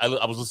 I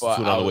was listening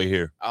to it on the way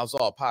here. I was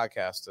all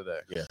podcast today.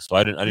 Yeah, so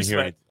I didn't hear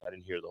anything. I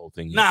didn't hear the whole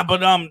thing yet. Nah, but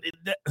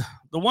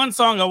the one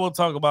song I will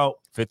talk about,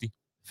 50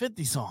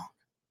 song.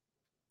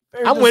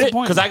 I'm with it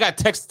because I got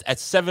text at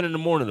 7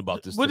 a.m.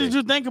 about this. What did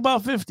you think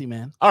about 50,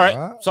 man? All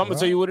right, so I'm gonna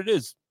tell you what it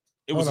is.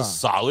 It was a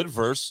solid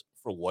verse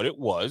for what it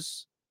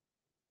was,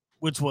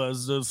 which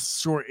was the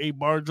short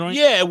 8-bar joint.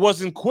 Yeah, it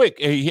wasn't quick.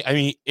 I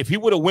mean, if he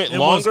would have went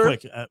longer, was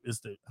quick. I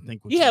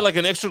think he had like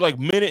an extra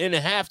minute and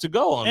a half to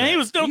go on, and he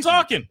was still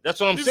talking.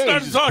 That's what I'm saying.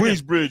 Started talking.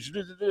 Queensbridge.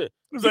 He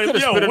was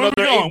like, "Yo, where we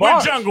going? Where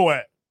Jungle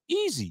at?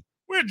 Easy."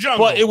 Where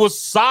Jungle? But it was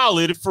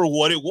solid for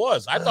what it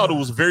was. I thought it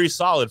was very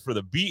solid for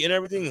the beat and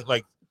everything.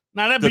 Like,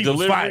 that beat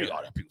was fire. Oh,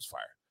 that beat was fire.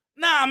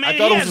 Nah, man, I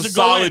thought it was a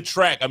solid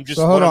track. I'm just.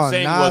 So hold on. I'm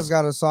saying Nas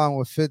got a song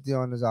with 50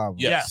 on his album.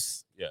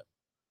 Yes.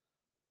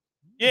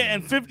 Yeah,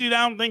 and 50 I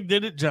don't think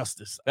did it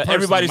justice.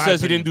 Everybody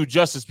says he didn't do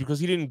justice because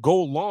he didn't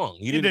go long.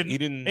 He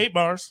didn't 8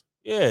 bars.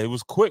 Yeah, it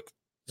was quick.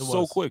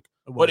 So quick.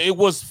 But it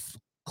was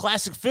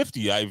classic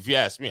 50. If you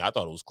ask me, I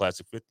thought it was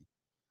classic 50.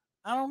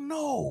 I don't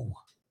know.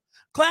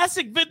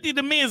 Classic 50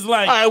 to me is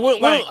like. All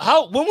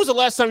right, when was the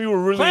last time you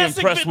were really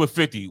impressed with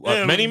 50?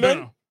 Many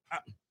Men?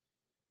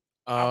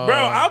 Bro,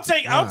 I'll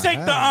take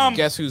the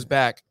Guess Who's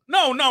Back?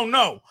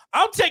 No.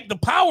 I'll take the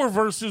power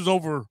verses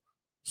over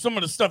some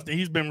of the stuff that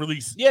he's been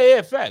releasing.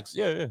 Yeah, facts.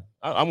 Yeah.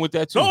 I'm with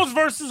that too. Those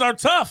verses are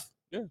tough.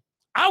 Yeah.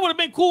 I would have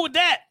been cool with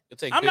that.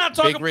 I'm not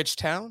talking Big Rich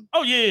Town.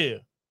 Oh yeah.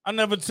 I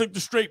never took the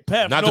straight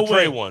path. Not the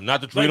Trey one. Not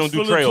the Trey. We don't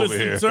do Trey over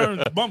here.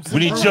 We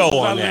need Joe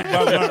on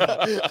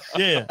that.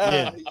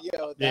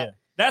 Yeah.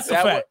 That's a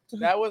fact.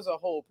 That was a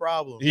whole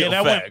problem. Yeah,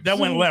 that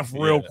went left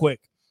real quick.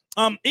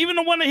 Even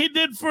the one that he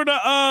did for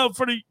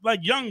the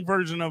like young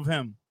version of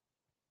him.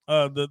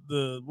 I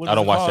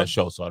don't watch that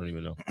show, so I don't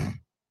even know.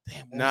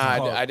 Damn,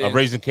 I didn't.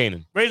 Raising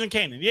Canaan.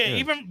 Yeah,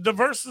 even the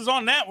verses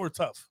on that were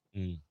tough.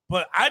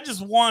 But I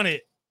just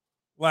wanted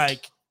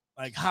like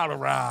How to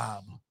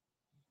Rob.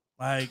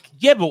 Like,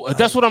 yeah, but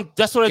that's what I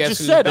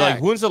just said. Back.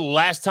 Like, when's the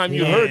last time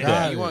you heard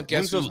that? You want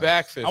Guess Who's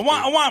Back 50? I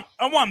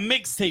want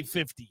mixtape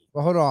 50.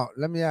 Well, hold on.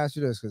 Let me ask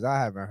you this because I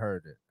haven't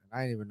heard it.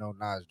 I didn't even know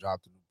Nas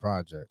dropped a new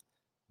project.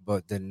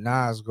 But the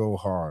Nas go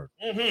hard.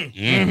 So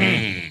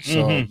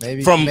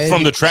maybe from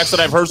the tracks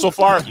that I've heard so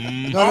far.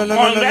 No. On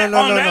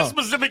that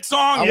specific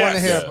song, I want to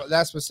hear yes.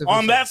 that specific On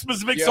song. that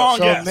specific song,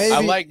 so yes. maybe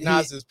I like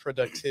Nas's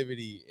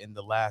productivity in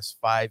the last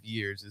 5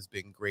 years has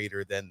been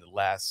greater than the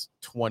last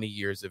 20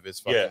 years of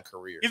his fucking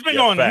career. He's been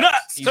going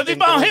nuts because he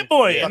found Hit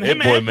Boy. And him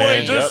and Hit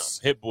Boy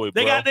just Hit Boy,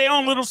 they got their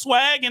own little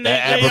swag and they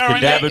are in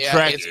Abracadabra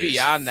track. It's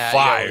beyond that.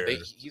 Fire.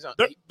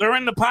 They're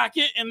in the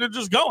pocket and they're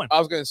just going. I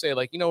was gonna say,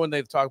 like, you know, when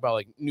they talk about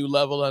like new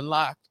level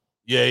unlocked.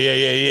 Yeah.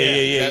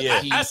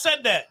 I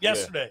said that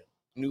yesterday.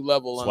 New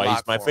level unlocked.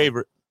 That's why he's my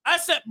favorite. I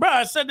said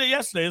that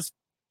yesterday.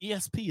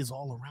 ESP is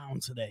all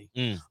around today.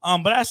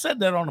 But I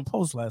said that on a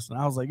post last night.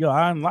 I was like, yo,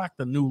 I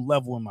unlocked a new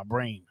level in my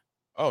brain.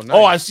 Oh, nice.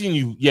 Oh, I seen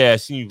you. Yeah, I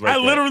seen you. I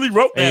literally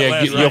wrote that.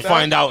 Yeah, you'll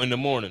find out in the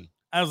morning.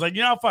 I was like,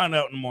 I'll find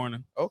out in the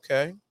morning.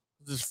 Okay.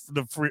 Just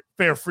the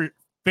Fair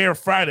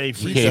Friday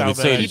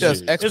freestyle. He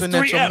does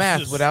exponential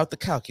math without the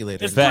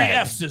calculator. It's 3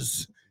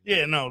 F's.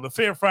 Yeah, no, the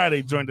Fair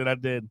Friday joint that I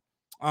did.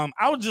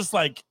 I was just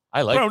like,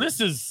 bro, this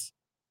is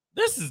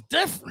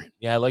different.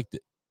 Yeah, I liked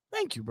it.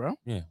 Thank you, bro.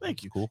 Yeah,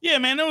 thank you. Cool. Yeah,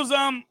 man, it was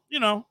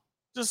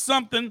just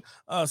something.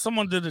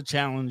 Someone did a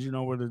challenge,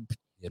 where the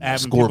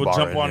having people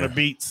jump on the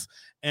beats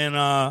and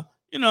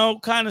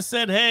kind of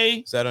said, hey,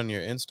 is that on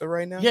your Insta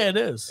right now? Yeah, it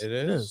is. It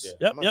is.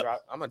 Yeah. Yep.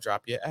 I'm gonna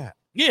drop your app.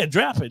 Yeah,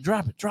 drop it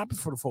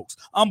for the folks.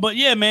 But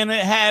yeah, man,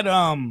 it had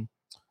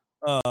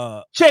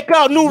check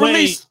out new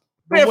release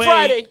Fair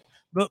Friday.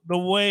 The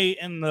way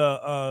in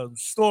the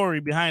story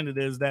behind it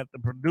is that the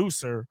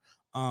producer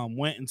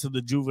went into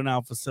the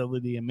juvenile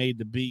facility and made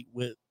the beat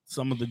with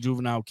some of the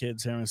juvenile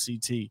kids here in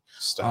CT.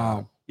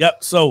 Stop.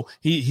 Yep. So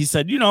he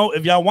said,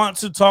 if y'all want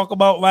to talk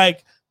about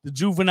like the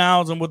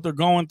juveniles and what they're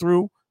going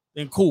through,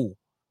 then cool.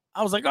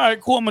 I was like, all right,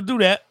 cool, I'm gonna do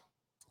that.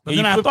 But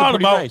then I thought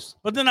about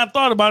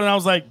it. And I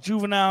was like,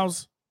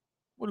 juveniles,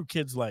 what do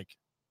kids like?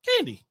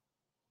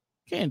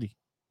 Candy.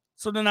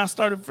 So then I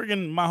started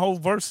freaking, my whole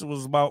verse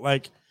was about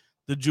like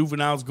the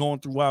juveniles going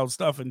through wild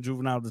stuff and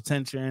juvenile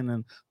detention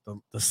and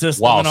the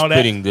system and all that.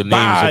 Spitting the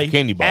names of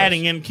candy bars.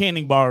 Adding in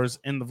candy bars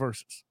in the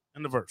verse.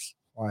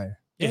 Why?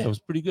 Yeah, it was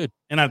pretty good.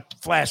 And I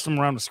flashed them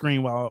around the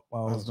screen while I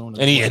was doing it.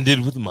 And he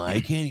ended with my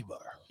candy bar.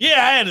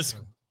 Yeah, I had to.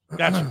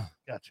 Gotcha.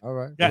 All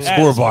right.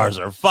 Score bars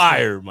are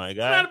fire, my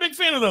guy. I'm not a big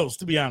fan of those,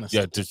 to be honest.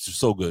 Yeah, they're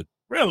so good.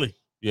 Really?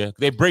 Yeah,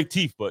 they break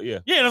teeth, but yeah.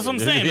 Yeah, that's what I'm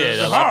saying.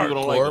 Yeah, a lot of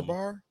people don't score like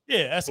bar?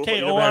 Yeah,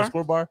 SKOR.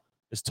 Score bar.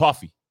 It's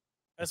toffee.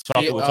 That's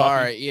chocolate with toffee. All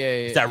right, yeah.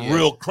 It's that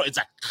real. It's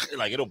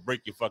like it'll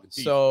break your fucking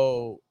teeth.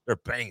 So they're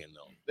banging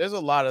though. There's a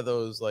lot of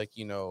those, like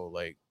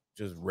like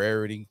just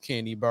rarity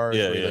candy bars.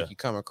 Yeah, where, like you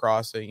come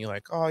across it and you're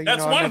like, oh,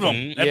 that's one of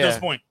them at this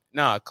point.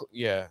 Nah,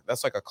 yeah,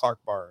 that's like a Clark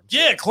bar.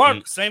 Yeah,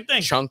 Clark, same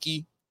thing.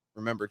 Chunky,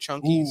 remember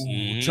Chunkies?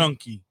 Ooh,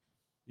 Chunky.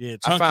 Yeah,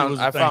 Chunky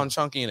I found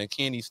Chunky in a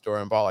candy store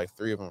and bought like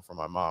 3 of them for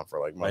my mom for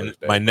like Mother's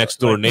Day. My next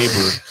door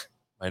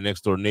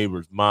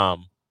neighbor's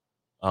mom,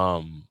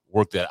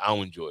 worked at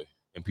I'll Enjoy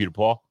in Peter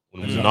Paul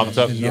when it was in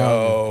Naugatuck.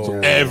 Yo,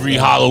 every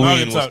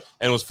Halloween and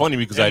it was funny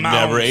because I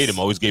never ate him.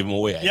 I always gave him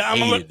away.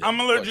 I'm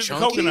allergic to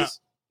coconut.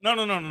 No.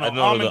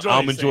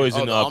 Almond Joys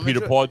and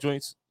Peter Paul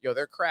joints. Yo,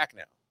 they're crack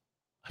now.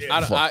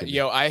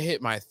 Yeah, I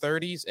hit my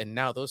 30s and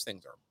now those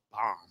things are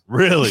bomb.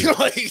 Really?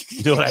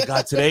 You know what I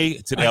got today?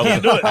 I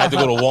had to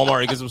go to Walmart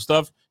and get some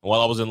stuff. And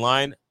while I was in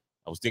line,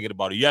 I was thinking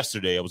about it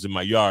yesterday. I was in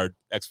my yard,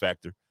 X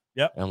Factor.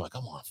 Yep. And I'm like, I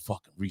want a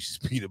fucking Reese's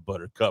peanut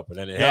butter cup, and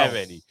I didn't have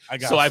any.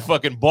 I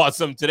fucking bought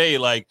some today.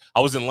 Like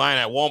I was in line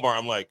at Walmart.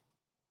 I'm like,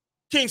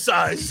 king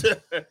size.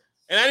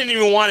 And I didn't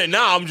even want it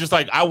now. I'm just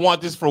like, I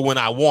want this for when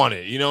I want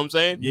it. You know what I'm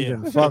saying? Yeah.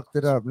 You fucked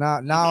it up. Now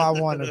I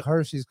want the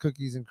Hershey's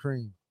cookies and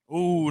cream.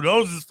 Ooh,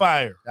 those is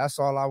fire. That's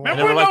all I want.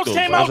 Remember when those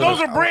came out?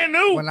 Those are brand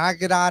new. When I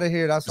get out of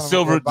here, that's the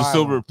silver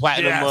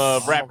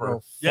platinum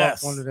wrapper.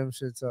 Yes, one of them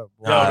shits up.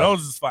 Yo,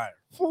 those is fire.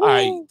 All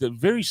right, the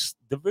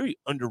very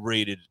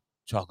underrated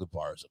chocolate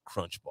bar is a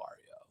Crunch Bar.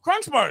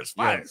 Crunch Bar is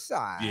fire.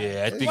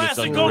 Yeah, I think it's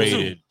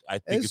underrated. I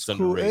think it's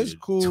underrated. It's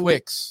cool.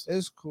 Twix.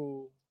 It's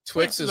cool.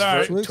 Twix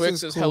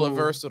is hella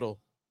versatile.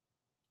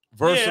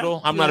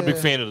 Versatile. Yeah. I'm not a big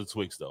fan of the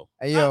Twix though.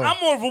 Hey, yo, I'm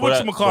more of a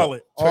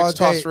whatchamacallit. Twix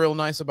talks real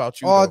nice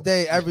about you. All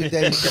day, every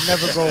day. You can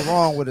never go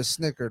wrong with a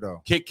Snicker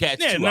though. Kit Kat.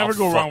 Yeah, never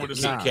go wrong with a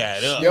Kit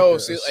Kat. Yo,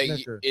 see,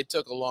 like, it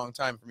took a long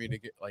time for me to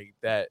get like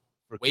that.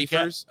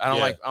 Wafers.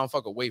 I don't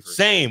fuck with wafers.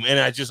 Same, and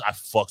I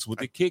fucks with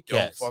the Kit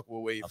Kat. Fuck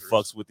with wafers. I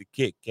fucks with the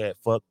Kit Kat.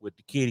 Fuck with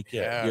the kitty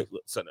cat. Yeah.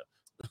 Son of.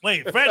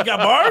 Wait, Fred got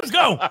bars?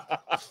 Go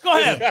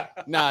ahead.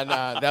 Nah,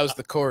 that was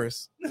the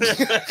chorus.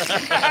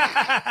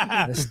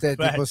 Este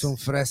tipo es un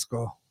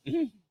fresco.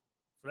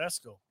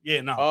 Fresco.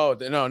 Yeah, no. Oh,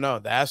 no,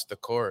 that's the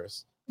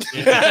chorus.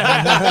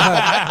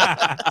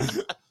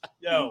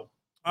 Yo.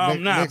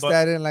 Mix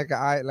that in like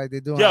they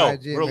do on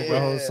IG. The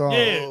whole song.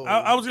 Yeah,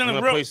 I was gonna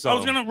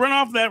run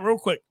off that real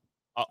quick.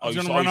 I was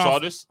gonna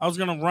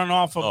run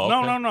off of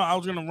no. I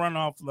was gonna run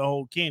off the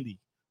whole candy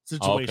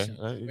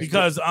situation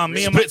because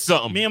me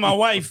and my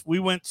wife, we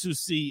went to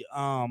see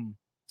Sound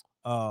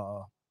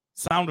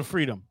of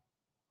Freedom.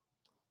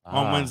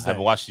 on Wednesday. I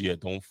haven't watched it yet.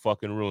 Don't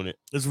fucking ruin it.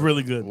 It's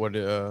really good. What?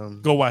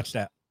 Go watch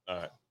that. All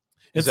right.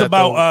 It's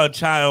about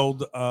child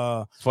being.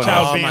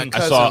 My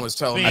cousin was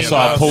telling me. I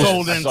saw a post.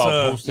 sold I saw a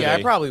into- post today. Yeah,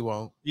 I probably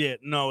won't. Yeah,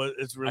 no,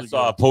 it's really I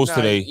saw a good. post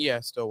today, Yeah,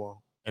 still won't.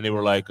 and they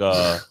were like, they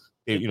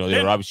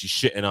were obviously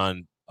shitting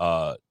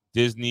on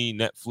Disney,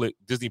 Netflix,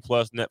 Disney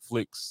Plus,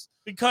 Netflix,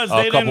 Because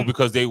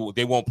because they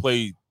won't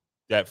play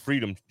that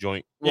Freedom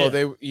joint. Well,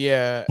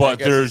 but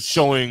they're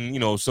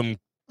showing some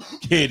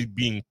kid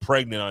being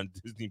pregnant on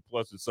Disney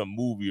Plus or some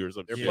movie or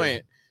something. They're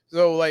playing.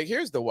 So like,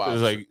 here's the wild.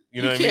 It's like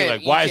you know what I mean.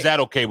 Like, why is that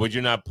okay? But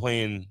you're not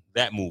playing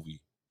that movie.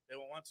 They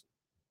don't want to.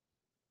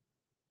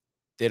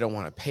 They don't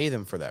want to pay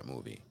them for that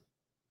movie.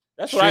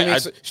 That's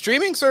right.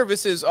 Streaming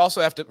services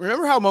also have to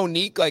remember how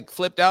Monique like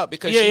flipped out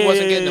because she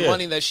wasn't getting the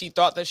money that she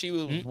thought that she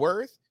was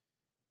worth.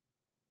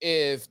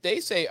 If they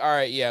say, "All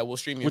right, yeah, we'll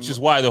stream you," which is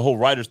why the whole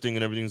writers thing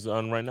and everything's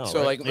on right now.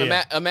 So right?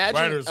 like,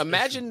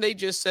 imagine they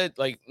just said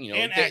like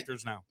and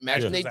actors now.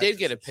 Imagine they did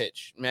get a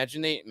pitch.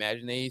 Imagine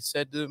they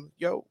said to them,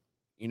 "Yo,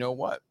 you know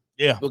what?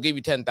 Yeah, we'll give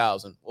you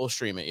 $10,000. We'll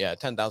stream it. Yeah,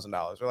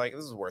 $10,000." We're like,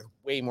 this is worth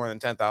way more than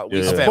 $10,000.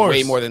 We spent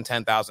way more than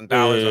 $10,000 on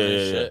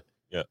this shit.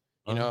 Yeah,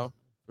 you know.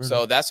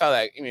 So that's how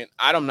that. I mean,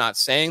 I'm not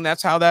saying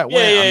that's how that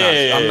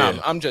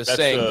went. I'm just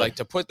saying like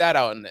to put that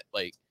out and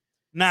like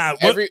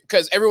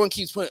because everyone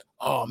keeps putting.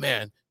 Oh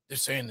man, they're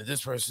saying that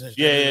this person is.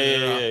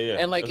 Yeah.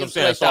 And like it's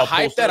like the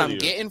hype that I'm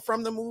getting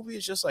from the movie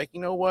is just like, you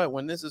know what?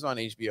 When this is on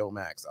HBO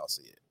Max, I'll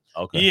see it.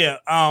 Okay. Yeah.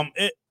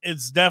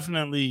 It's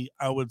definitely,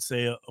 I would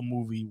say, a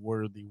movie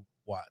worthy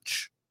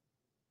watch.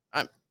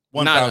 I'm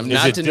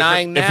not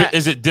denying that.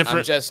 Is it different?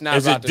 I'm just not.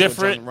 Is it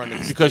different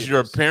because you're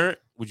a theaters. parent?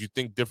 Would you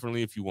think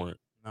differently if you weren't?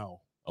 No.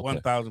 Okay.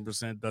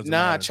 1,000% doesn't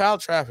Nah, matter. child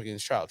trafficking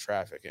is child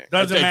trafficking.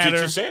 Doesn't matter.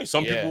 You're saying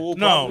some people will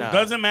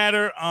doesn't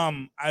matter.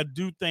 I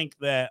do think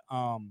that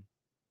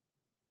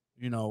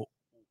no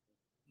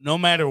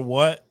matter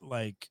what,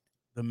 like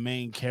the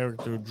main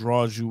character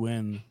draws you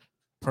in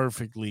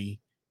perfectly.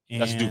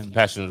 And that's due to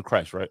Passion of the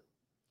Christ, right?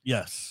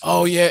 Yes.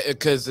 Oh yeah,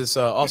 because it's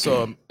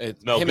also him and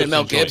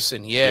Mel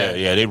Gibson. Yeah,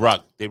 they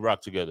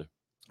rock together.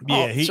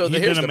 Yeah. Here's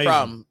the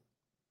problem.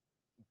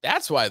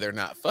 That's why they're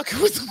not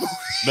fucking with the movie.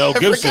 Mel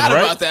Gibson,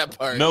 right? About that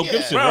part. Mel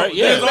Gibson, bro, right?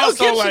 Yeah. Mel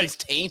Gibson's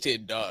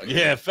tainted, dog.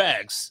 Yeah,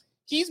 facts.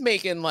 He's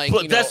making like.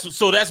 But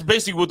that's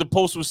basically what the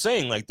post was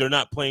saying. Like they're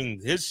not playing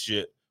his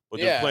shit, but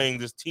they're playing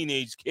this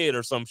teenage kid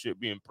or some shit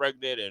being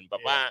pregnant and blah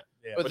blah.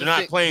 Yeah. But they're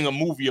not playing a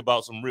movie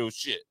about some real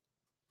shit.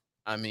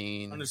 I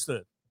mean,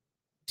 understood.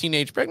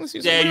 Teenage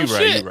pregnancies. Yeah, you're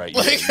right.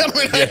 Like,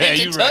 I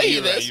can tell you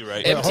this. You're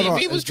right.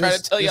 MTV was trying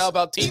to tell y'all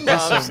about teen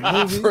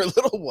moms for a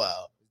little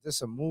while. Is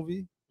this a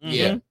movie?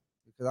 Yeah.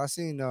 Because I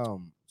seen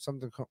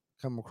something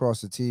come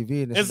across the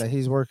TV and it's that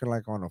he's working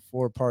like on a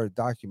 4-part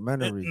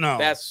documentary. No,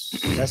 that's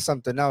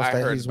something else I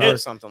that heard he's working.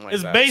 Something like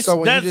it's that. based.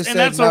 So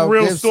That's a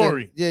real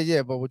story.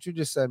 Yeah. But what you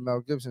just said,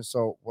 Mel Gibson.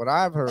 So what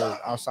I've heard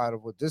outside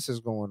of what this is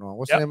going on.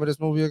 What's the name of this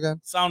movie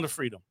again? Sound of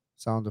Freedom.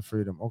 Sound of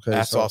Freedom. Okay,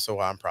 that's also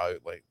why I'm probably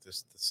like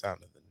this. The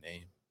sound of the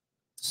name.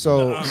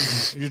 So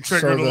you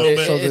triggered a little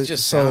bit. It's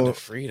just Sound of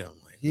Freedom.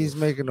 Like, he's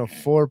making a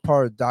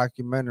 4-part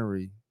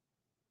documentary.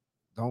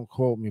 Don't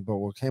quote me, but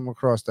what came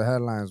across the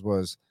headlines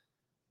was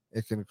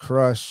it can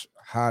crush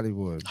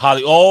Hollywood.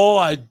 Oh,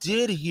 I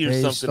did hear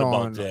based something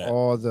about on that.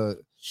 All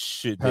the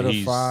shit,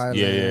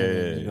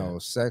 pedophiling,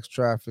 and sex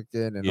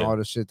trafficking, and all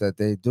the shit that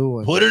they do.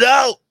 And put it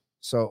out.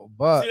 So,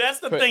 but see, that's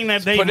the thing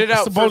that they put it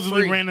out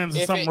supposedly ran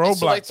into some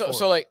roadblocks.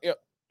 So, like,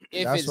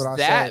 if that's it's what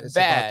that it's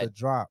bad, about to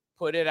drop.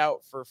 Put it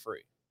out for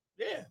free.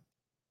 Yeah.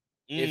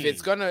 If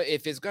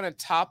it's gonna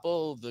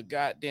topple the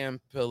goddamn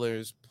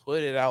pillars,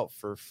 put it out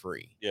for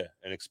free. Yeah,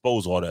 and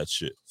expose all that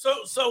shit. So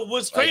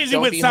what's crazy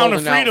with Sound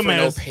of Freedom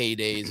is no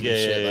paydays and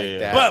shit like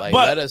that.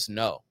 But let us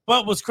know.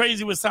 But what's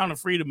crazy with Sound of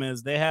Freedom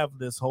is they have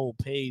this whole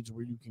page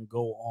where you can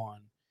go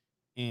on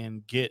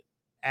and get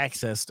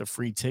access to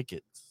free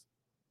tickets.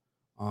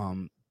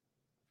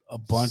 A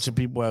bunch of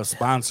people have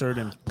sponsored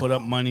and put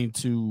up money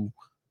to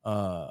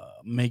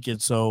make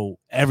it so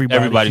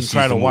everybody can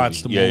try to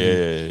watch the movie.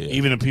 Yeah.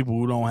 Even the people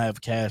who don't have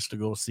cash to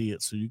go see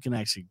it. So you can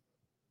actually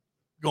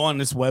go on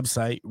this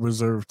website,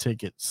 reserve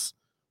tickets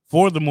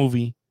for the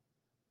movie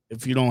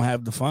if you don't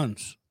have the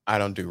funds. I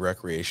don't do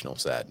recreational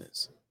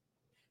sadness.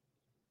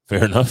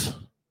 Fair enough.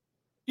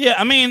 Yeah,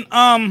 I mean,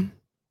 I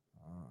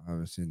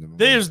haven't seen the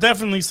movie. There's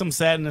definitely some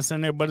sadness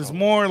in there, but it's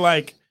more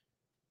like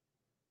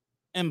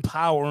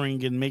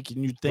empowering and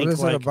making you think. What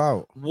is like, it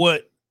about?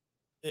 What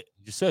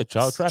you said?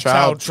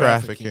 Child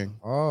trafficking.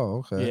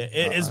 Oh, okay.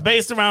 Yeah, it's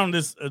based around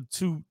this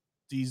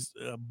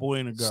boy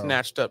and a girl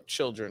snatched up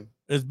children.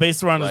 It's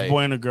based around this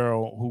boy and a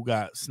girl who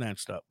got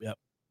snatched up. Yep.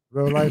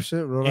 Real life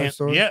shit, real life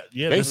story. Yeah,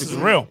 this is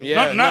real.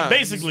 Yeah, not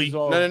basically.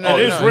 No, it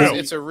is real.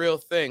 It's a real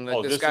thing.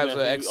 Like this guy was an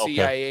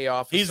ex-CIA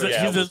officer.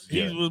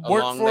 He was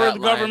worked for the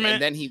government,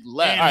 and then he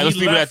left. All right, let's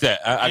leave it at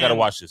that. I gotta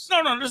watch this.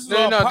 No,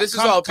 this is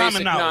all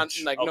basic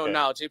knowledge. no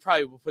knowledge. They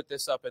probably will put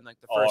this up in like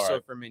the first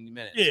so for many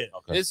minutes. Yeah,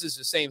 this is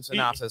the same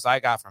synopsis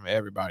I got from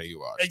everybody who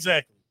watched.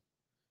 Exactly.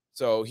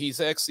 So he's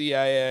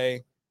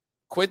ex-CIA,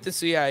 quit the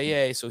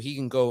CIA so he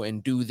can go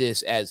and do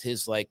this as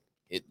his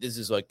this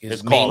is like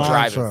his main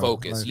drive and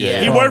focus.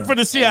 He worked for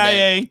the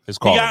CIA. He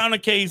got on a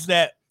case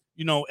that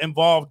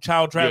involved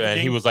child trafficking. Yeah,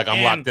 and he was like,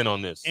 I'm locked in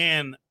on this.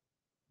 And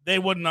they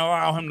wouldn't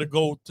allow him to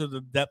go to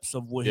the depths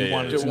of what he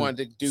wanted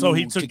to do. So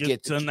he took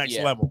it to the next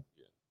level.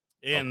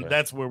 And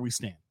that's where we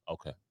stand.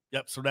 Okay.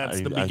 Yep. So that's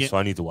the beginning. So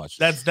I need to watch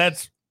this.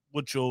 That's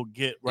what you'll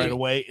get right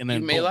away. And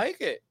then you may like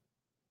it.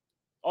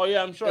 Oh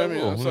yeah, I'm sure. I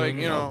will. It's like I'm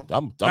a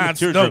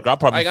tearjerker. I'll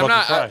probably fucking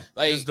cry.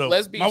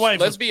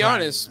 Let's be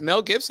honest.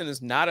 Mel Gibson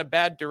is not a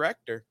bad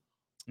director.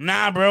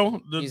 Nah,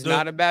 bro. He's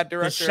not a bad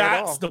director. The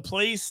shots, at all.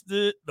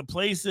 the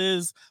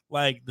places,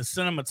 like the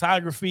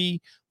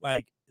cinematography,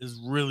 like is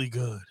really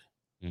good.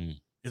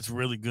 It's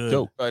really good.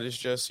 Dope. But it's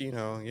just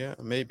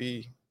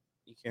maybe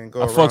you can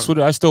go. I fucks with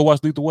it. I still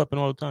watch Lethal Weapon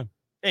all the time.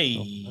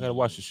 Hey, I gotta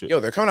watch this shit.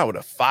 Yo, they're coming out with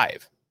a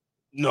 5.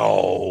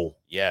 No.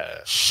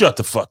 Yeah. Shut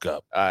the fuck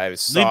up. I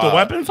saw Lethal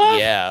Weapon 5?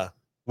 Yeah.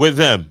 With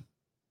them.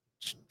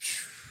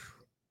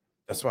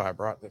 That's why I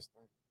brought this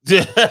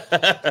thing.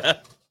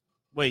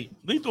 Wait,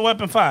 Lethal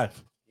Weapon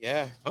 5.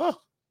 Yeah. Huh.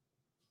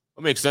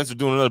 That makes sense. They're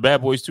doing another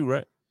Bad Boys too,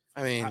 right?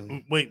 I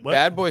mean, wait, what?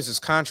 Bad Boys is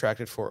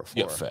contracted for a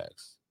 4. Yeah,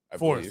 facts. I 4th.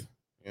 believe.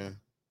 Yeah.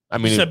 I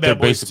mean, they're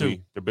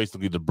basically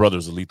the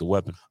brothers of Lethal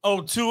Weapon.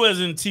 Oh, 2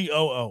 as in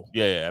TOO.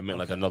 Yeah, I meant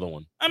like another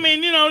one. I mean,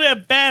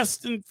 that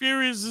Fast and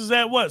Furious is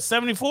at what,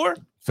 74?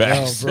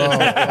 Facts. Yo, bro.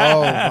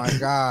 Oh my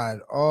God.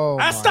 Oh,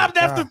 I stopped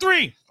after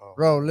 3.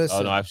 Bro, listen.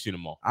 Oh no, I've seen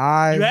them all.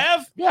 You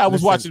have? Yeah, I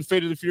was watching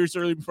Fate of the Furious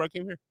earlier before I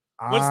came here.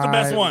 What's the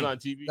best one? On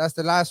TV. That's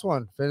the last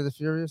one. Fate of the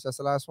Furious. That's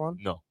the last one.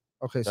 No.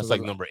 Okay, that's so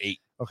like number 8.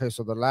 Okay,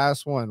 so the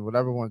last one,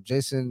 whatever one,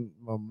 Jason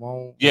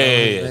Momoa.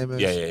 Yeah.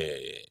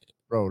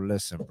 Bro,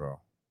 listen,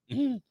 bro.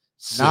 Mm-hmm.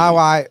 Now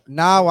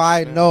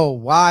I know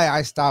why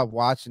I stopped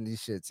watching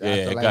these shits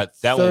after like that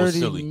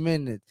 30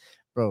 minutes,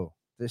 bro.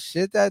 The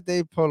shit that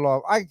they pull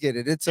off, I get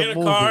it. It's a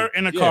movie.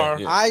 In a car.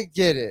 Yeah. I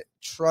get it.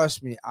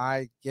 Trust me,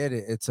 I get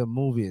it. It's a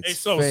movie.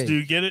 It's fake. Do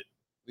you get it?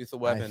 Lethal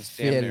Weapons.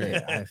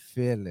 I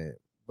feel it.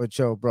 But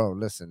yo, bro,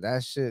 listen,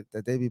 that shit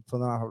that they be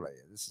pulling off, I'm like,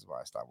 this is why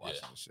I stopped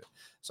watching this shit.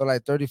 So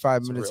like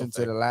 35 minutes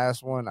into the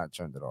last one, I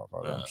turned it off.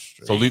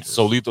 So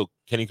Lethal,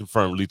 can you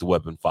confirm Lethal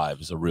Weapon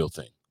 5 is a real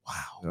thing?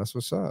 Wow, that's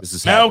what's up. This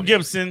is Mel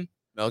Gibson,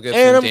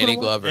 Danny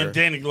Glover, and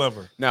Danny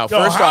Glover. Now,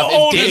 first off,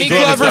 if Danny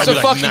Glover's a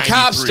fucking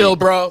cop still,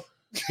 bro,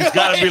 he's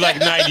got to be like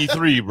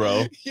 93,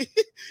 bro.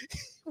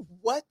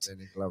 What?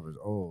 Danny Glover's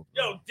old.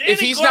 Yo, if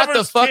he's Glover's not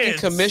the fucking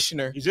kids,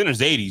 commissioner, he's in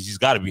his 80s. He's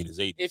got to be in his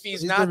 80s. If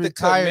he's not the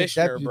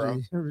commissioner,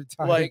 deputy, bro,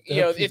 like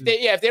if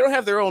they don't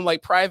have their own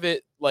like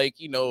private, like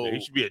he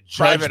should be a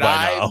judge by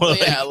now.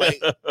 Yeah, like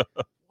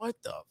what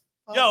the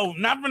fuck? Yo,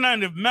 not for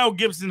nothing. If Mel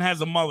Gibson has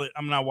a mullet,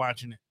 I'm not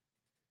watching it.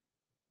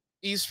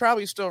 He's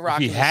probably still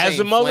rocking. He has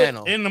a mullet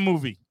flannel. In the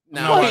movie.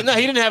 No, he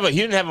didn't have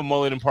a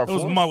mullet in part 4.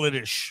 It was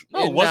mulletish.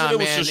 No, it wasn't. It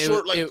was just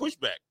short, like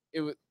pushback.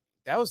 It was.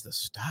 That was the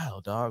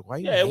style, dog. Why?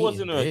 It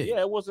wasn't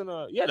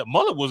the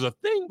mullet was a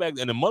thing back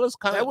then. The mullet's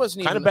kind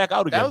of back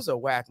out again. That was a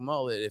whack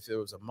mullet. If it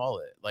was a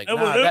mullet, like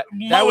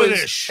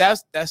mulletish.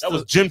 That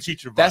was gym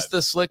teacher vibe. That's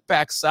the slick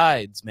back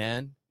sides,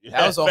 man.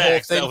 That was a whole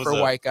thing for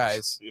white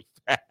guys.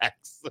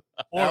 Facts.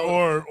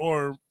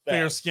 or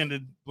fair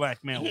skinned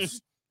black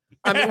males.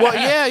 I mean, well,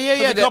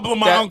 yeah. A couple of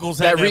my uncles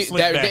had that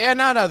slick back.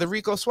 Yeah, the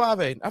Rico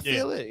Suave. I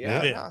feel it.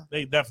 Yeah,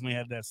 they definitely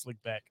had that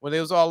slick back. When they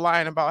was all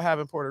lying about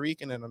having Puerto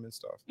Rican in them and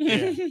stuff.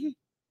 Yeah.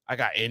 I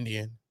got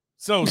Indian.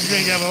 So you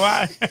ain't gotta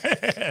lie.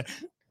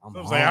 I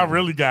was like, I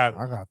really got it.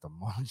 I got the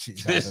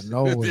munchies out of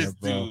nowhere,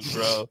 bro.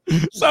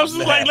 So I was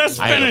just like, let's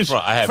finish.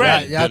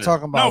 Fred, y'all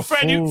talking about no,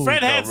 Fred.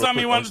 Fred had something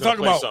he wanted to talk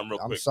about.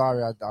 I'm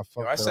sorry, I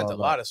fucked I sent a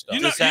lot of stuff.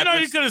 You know,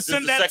 you could have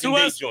sent that to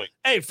us.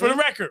 Hey, for the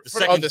record,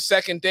 the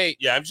second date.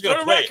 Yeah, I'm just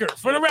gonna play it.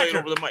 For the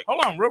record, over the mic.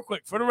 Hold on, real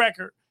quick. For the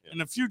record, in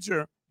the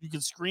future, you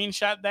can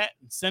screenshot that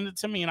and send it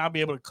to me, and I'll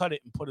be able to cut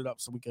it and put it up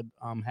so we could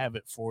have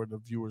it for the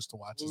viewers to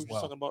watch as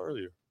well. Talking about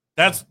earlier.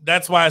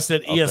 That's why I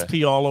said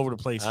ESP all over the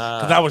place,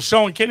 because I was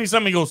showing Kenny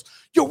something. He goes,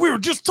 "Yo, we were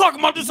just talking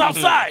about this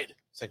outside."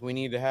 It's like we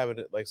need to have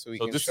it like so we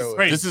can show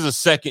it. This is a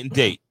second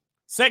date.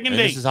 Second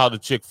date. This is how the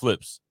chick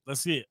flips.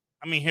 Let's see it.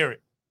 I mean, hear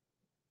it.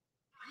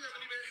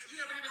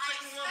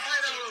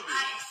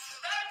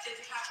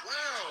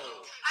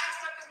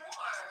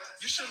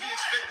 You shouldn't be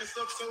expecting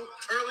stuff so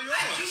early on.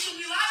 You shouldn't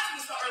be lying to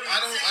me so early.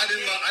 I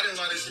didn't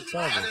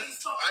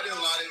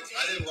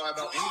lie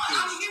about anything.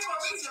 I'm here for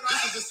a reason, right?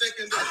 This is the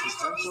second day. I'm here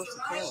for a reason,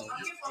 right?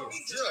 I'm here for a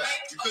reason, right?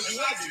 Because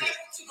you want to be there.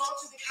 To go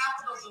to the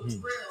capital of the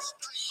real.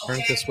 Turn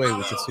it this way,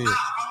 we can see it. I'm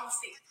gonna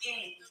say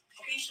in.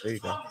 Okay, there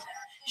you go.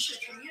 You should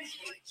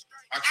communicate.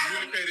 I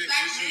communicated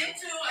with you.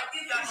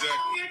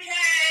 Exactly.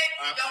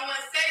 Y'all don't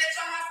want to say that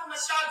y'all have so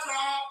much y'all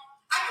don't.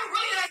 I can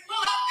really like pull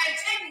up and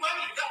take where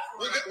we go.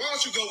 Why don't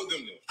you go with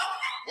them then?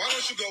 Okay. Why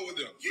don't you go with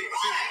them? You're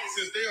right.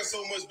 Since they are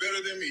so much better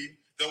than me,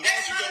 then why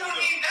don't you go with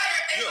them?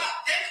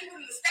 They're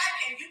keeping the stack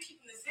and you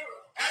keeping the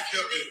zero. I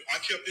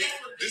kept it.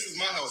 This is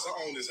my house. I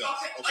own this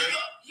house. Okay.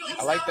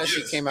 I like that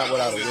she came out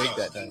without a wig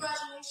that day.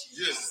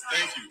 Yes,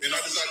 thank you. And I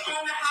decided to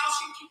own the house.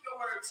 You keep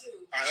your word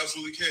too. I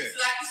absolutely can.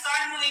 So like you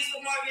started to release the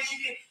mortgage.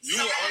 You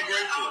are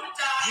ungrateful.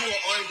 You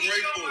are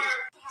ungrateful.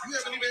 You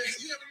haven't even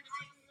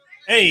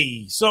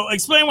Hey, so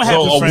explain what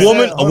happened.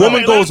 So a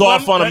woman goes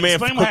off on a man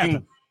for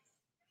cooking.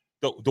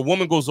 The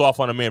woman goes off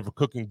on a man for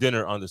cooking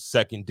dinner on the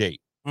second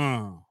date.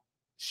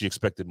 She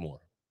expected more.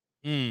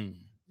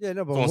 Yeah,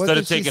 no, but so instead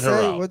of taking her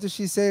out, what did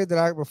she say that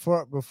I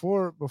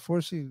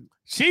before she?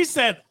 She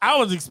said I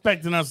was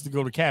expecting us to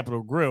go to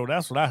Capitol Grill.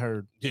 That's what I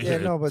heard. Yeah,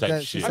 no, but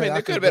then she said,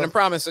 there could have been a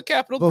promise of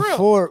Capitol Grill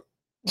before.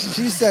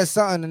 She said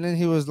something, and then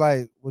he was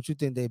like, "What you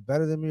think? They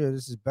better than me, or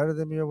this is better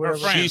than me, or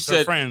whatever?" She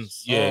said,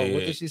 "Friends." Yeah, what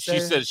did she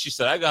say? She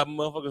said, I got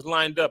motherfuckers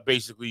lined up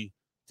basically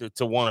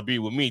to want to be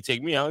with me,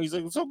 take me out. He's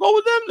like, so go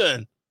with them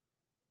then.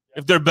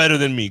 If they're better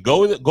than me,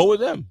 go with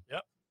them.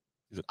 Yep.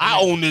 Like,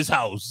 I own this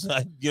house. You know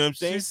what I'm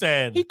saying? She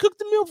said he cooked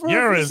the meal for her.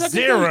 You're a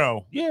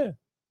zero. Day. Yeah.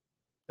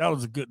 That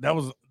was a good. That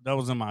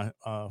was in my.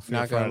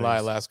 Not gonna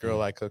lie, last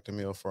girl I cooked a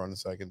meal for on the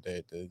second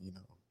date did.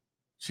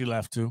 She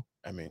left too.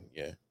 I mean,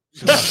 yeah.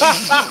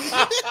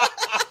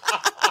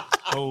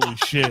 Holy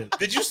shit!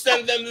 Did you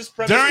send them this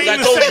premise? I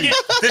told you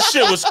this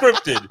shit was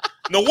scripted.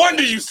 No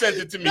wonder you sent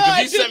it to me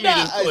because you sent me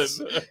this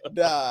clip.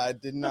 I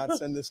did not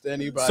send this to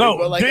anybody. So,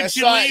 but like I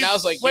saw it and I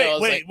was like,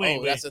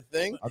 wait, that's a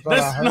thing.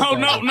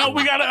 No,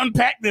 we gotta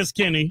unpack this,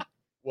 Kenny.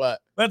 What?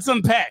 Let's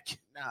unpack.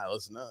 Nah,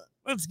 let's not.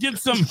 Let's get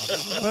some.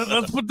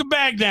 Let's put the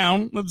bag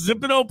down. Let's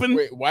zip it open.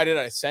 Wait, why did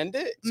I send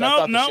it? No, I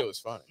thought the shit was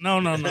funny. No.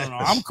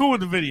 I'm cool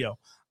with the video.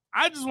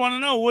 I just want to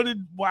know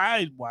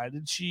why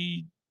did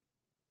she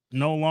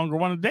no longer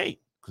want to date?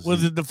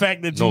 Was it the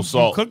fact that you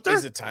cooked her?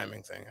 It's a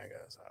timing thing, I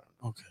guess. I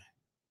don't know. Okay.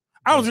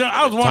 I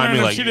was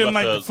wondering if she didn't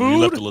like the food. You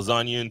left the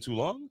lasagna in too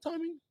long.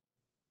 Timing.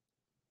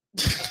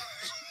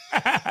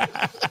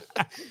 I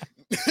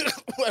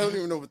don't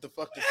even know what the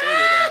fuck to say to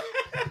that.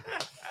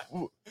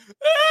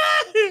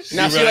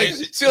 Now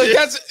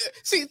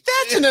that's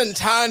an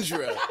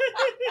entendre.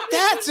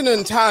 That's an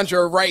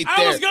entendre right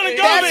there. I was gonna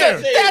go there.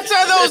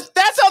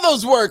 That's how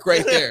those work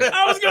right there.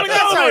 I was gonna go there.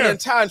 That's how an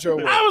entendre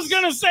works. I was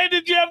gonna say,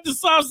 did you have the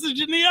sausage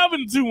in the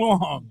oven too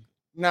long?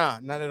 Nah,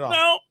 not at all.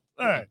 No.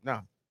 All right.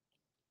 No.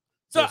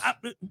 So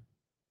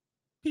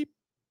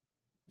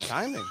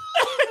timing.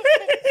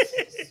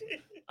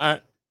 All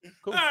right.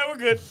 Cool. All right, we're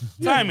good.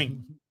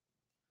 Timing.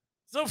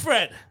 So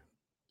Fred.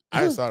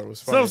 I just thought it was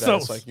funny.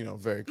 It's like,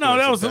 very no,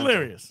 that was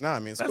hilarious. No, I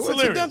mean, it's that's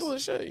coincidental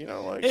as shit.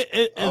 Like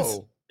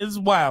it's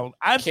wild.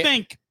 I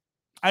think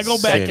I go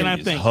back and I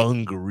think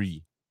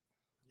hungry.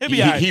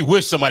 He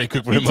wished somebody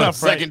cooked for him on the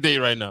second date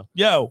right now.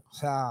 Yo,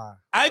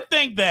 I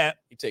think that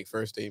you take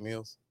first date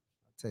meals.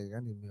 I need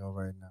a meal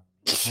right now.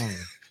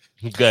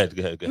 Good.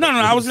 No.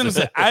 I was gonna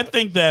say I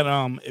think that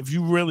if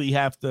you really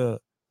have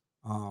to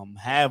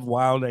have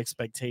wild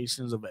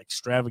expectations of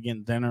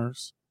extravagant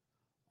dinners,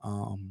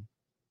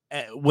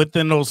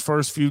 within those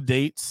first few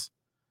dates,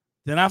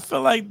 then I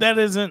feel like that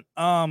isn't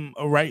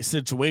a right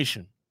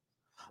situation.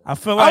 I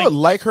feel like I would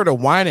like her to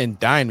wine and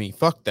dine me.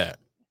 Fuck that.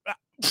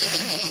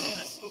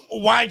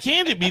 Why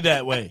can't it be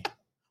that way?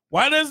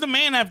 Why does the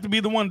man have to be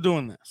the one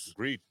doing this?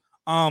 Agreed.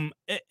 And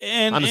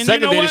on the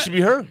second date, it should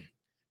be her.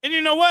 And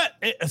you know what?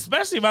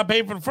 Especially if I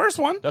paid for the first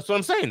one. That's what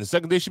I'm saying. The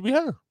second date should be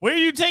her. Where are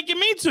you taking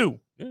me to?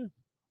 Yeah.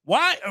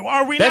 Why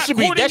are we not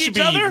courting each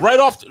other? Right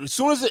off. As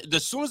soon as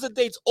the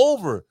date's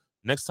over,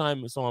 next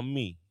time it's on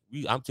me.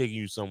 I'm taking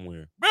you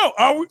somewhere. Bro,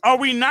 are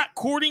we not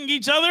courting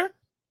each other?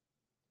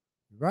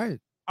 Right.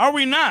 Are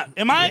we not?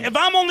 If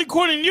I'm only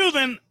courting you,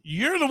 then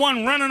you're the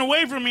one running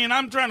away from me and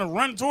I'm trying to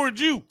run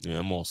towards you. Yeah,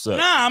 I'm all set.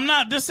 Nah, I'm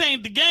not. This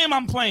ain't the game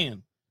I'm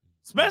playing.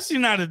 Especially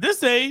not at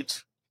this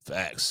age.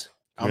 Facts.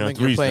 I don't think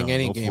you're playing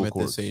any game at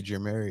this age. You're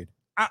married.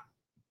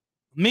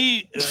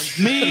 Me.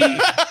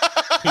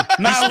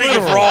 Not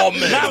literal. For all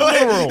men. Not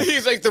literal.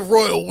 He's like the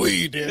royal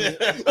we, damn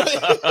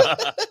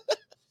it.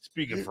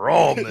 Speaking for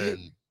all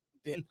men.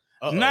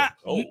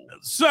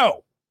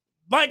 So,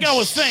 like I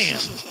was saying.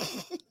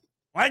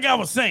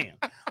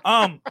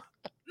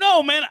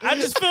 No, man, I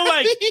just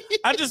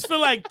feel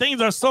like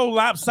things are so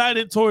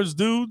lopsided towards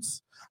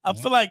dudes. I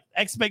feel like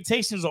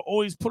expectations are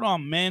always put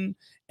on men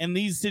in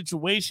these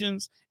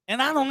situations,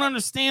 and I don't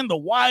understand the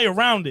why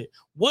around it.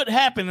 What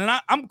happened? And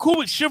I'm cool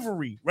with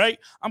chivalry, right?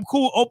 I'm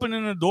cool with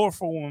opening the door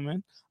for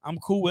women. I'm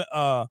cool with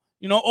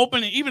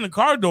opening even the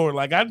car door.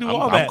 Like I do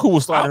all that. I'm cool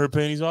with sliding her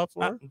panties off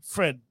for her.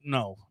 Fred,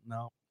 no.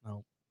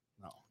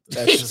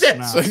 That's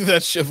just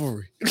that's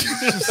chivalry.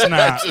 It's just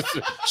not.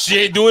 She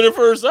ain't doing it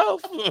for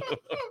herself.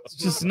 It's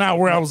just not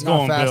where I was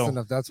going, fast Bill.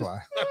 enough, that's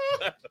why.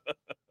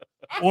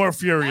 Or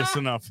furious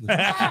enough.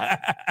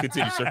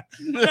 Continue, sir.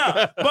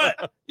 No,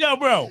 but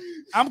bro,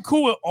 I'm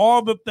cool with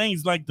all the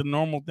things, like the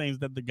normal things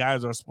that the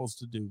guys are supposed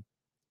to do,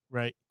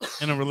 right,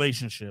 in a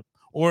relationship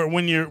or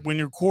when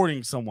you're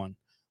courting someone.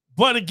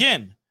 But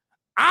again,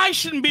 I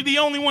shouldn't be the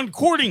only one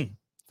courting.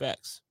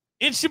 Facts.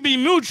 It should be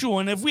mutual,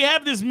 and if we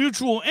have this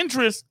mutual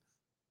interest.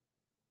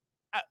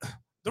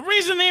 The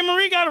reason Anne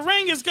Marie got a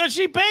ring is because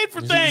she paid for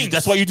things.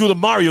 That's why you do the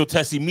Mario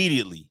test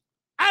immediately.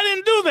 I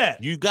didn't do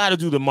that. You got to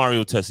do the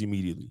Mario test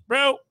immediately.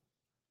 Bro,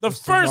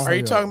 are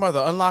you talking about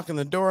the unlocking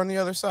the door on the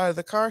other side of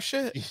the car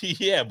shit?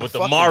 Yeah, but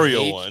the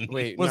Mario one.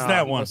 Wait, what's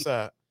that one? What's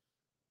that?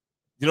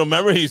 You know,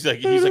 remember he's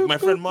like my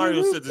friend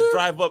Mario said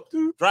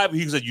to drive.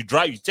 He said you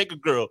take a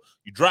girl,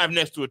 you drive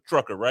next to a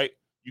trucker, right?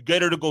 You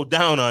get her to go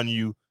down on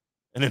you,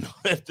 and then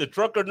if the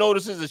trucker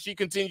notices that she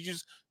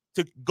continues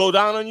to go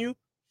down on you,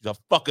 she's a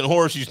fucking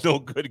whore. She's no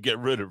good to get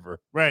rid of her.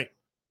 Right.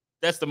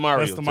 That's the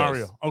Mario. That's the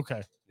Mario.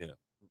 Okay. Yeah.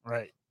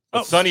 Right.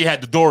 But Sonny had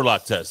the door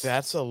lock test.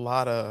 That's a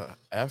lot of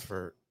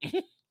effort.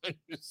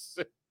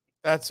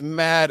 That's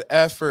mad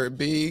effort,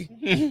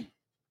 B.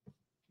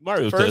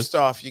 Mario First test.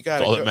 off, you got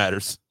That's all that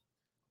matters.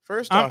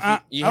 First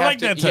off, you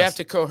have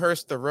to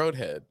coerce the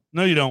roadhead.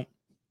 No, you don't.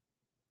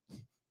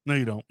 No,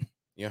 you don't.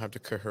 You don't have to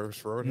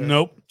coerce roadhead.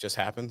 Nope. It just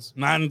happens.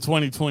 Not in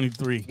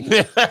 2023.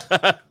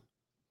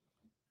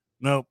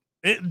 Nope.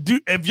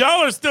 If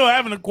y'all are still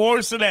having a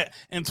course of that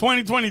in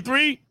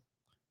 2023,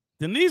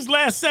 then these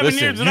last 7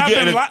 years that I've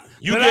been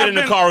you get in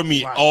the car with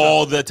me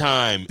all the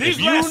time. If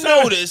you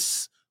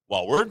notice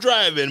while we're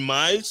driving,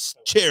 my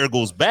chair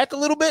goes back a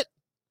little bit.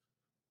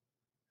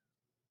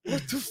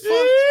 What the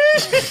fuck?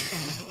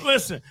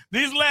 Listen,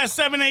 these last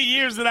 7-8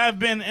 years that I've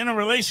been in a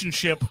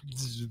relationship,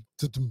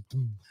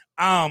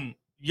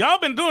 y'all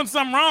been doing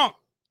something wrong.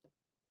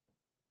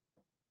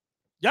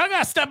 Y'all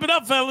gotta step it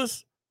up,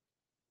 fellas.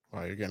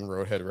 Wow, you're getting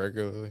roadhead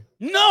regularly.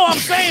 No, I'm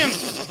saying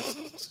things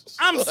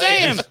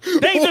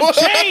have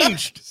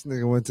changed. This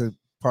nigga went to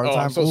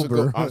part-time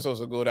Uber. I'm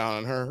supposed to go down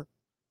on her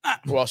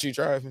while she's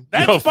driving.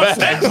 Why not?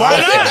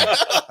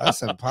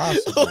 That's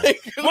impossible.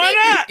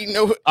 Why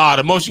not?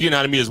 The most you get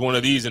out of me is one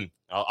of these, and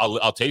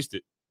I'll taste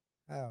it.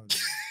 Oh,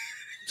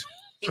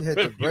 you hit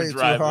the brake too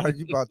hard,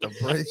 you about to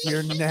break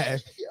your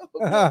neck.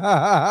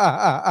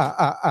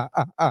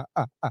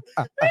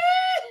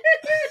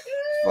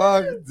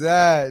 Fuck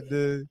that,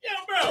 dude.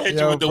 Hit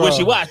you with the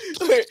wishy-washy.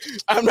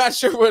 I'm not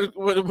sure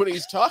what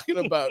he's talking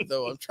about,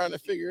 though. I'm trying to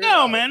figure it out.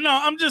 No, man, no.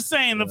 I'm just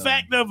saying the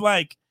fact of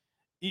like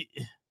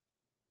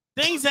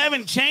things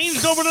haven't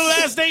changed over the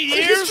last 8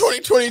 years. It's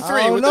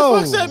 2023. What the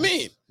fuck does that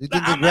mean? You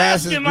think the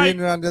grass is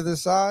greener on the other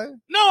side?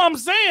 No, I'm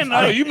saying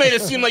like, you made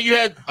it seem like you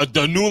had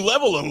the new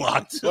level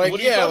unlocked. Like,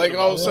 like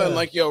all of a sudden,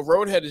 like, yo,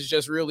 roadhead is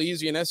just real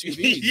easy in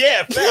SUVs.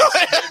 Yeah,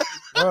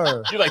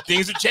 you're like,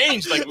 things have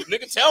changed. Like,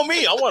 nigga, tell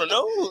me. I want to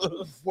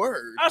know.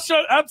 Word.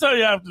 I'll tell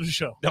you after the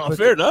show. No,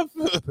 fair enough.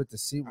 Put the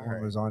seat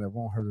warmers on. It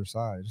won't hurt her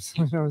sides.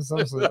 Well,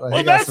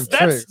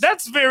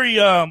 that's very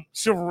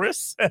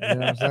chivalrous. You know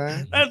what I'm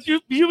saying? That's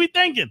you be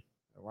thinking.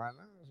 Why not?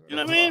 You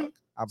know what I mean?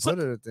 I put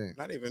it a thing.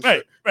 Not even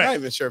right. Not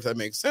even sure if that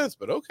makes sense,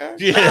 but okay.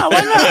 Yeah,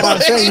 why not?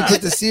 I'm saying you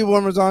put the seat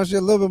warmers on, she's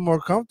a little bit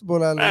more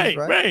comfortable at least,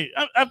 right? Right.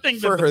 I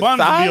think for that the her buns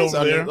thighs will be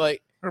over there.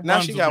 Like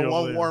now she got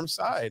one warm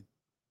side.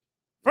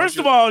 First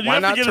of all, you why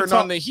have not to get turn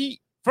on the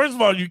heat? First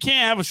of all, you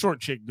can't have a short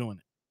chick doing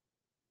it.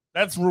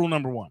 That's rule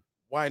number one.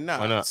 Why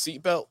not?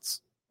 Seat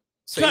belts.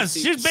 Because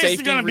she's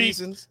basically gonna be.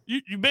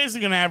 You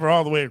basically gonna have her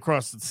all the way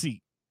across the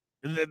seat.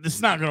 It's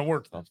not gonna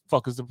work. What the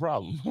fuck is the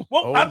problem?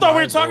 Well, I thought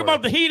we were talking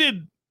about the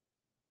heated.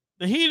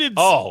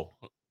 Oh,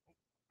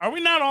 are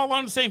we not all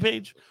on the same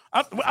page?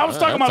 I was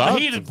talking about the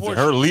heated portion.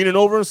 Her leaning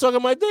over and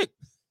sucking my dick.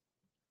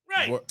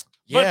 Right.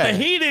 Yeah. But the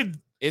heated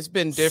it's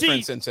been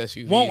different since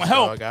SUVs. Won't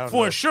help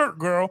for a shirt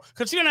girl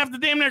because you're gonna have to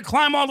damn near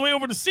climb all the way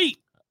over the seat.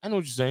 I know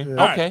what you're saying.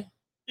 Yeah. Okay.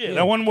 Yeah,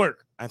 that wouldn't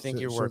work. I think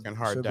you're working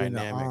hard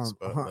dynamics,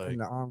 but like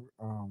the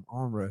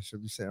armrest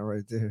should be sitting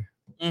right there.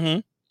 Mm-hmm.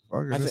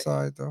 Fuck the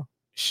side though.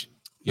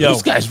 Yo,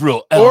 this guy's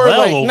real LL or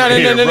like, over no,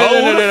 here, bro.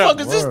 What the fuck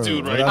is this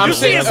dude right I'm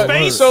saying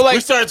space. So like we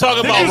started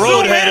talking about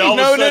roadhead.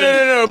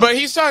 No. But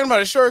he's talking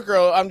about a short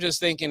girl. I'm just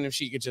thinking if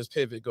she could just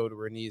pivot, go to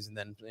her knees, and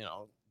then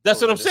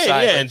that's what I'm saying.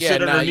 Yeah, and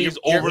sit her knees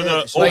over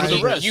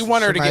the rest. You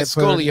want her to get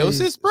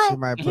scoliosis, bro? She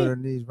might put her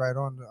knees right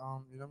on the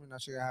you know what I mean? Now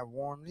she gonna have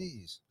warm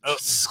knees. Oh,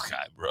 this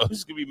guy, bro.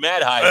 She's gonna be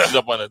mad high if she's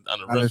up on the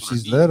Not rest. if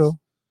she's little.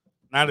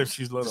 Not if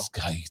she's little. This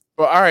guy.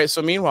 Well, all right.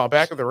 So meanwhile,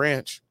 back at the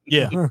ranch.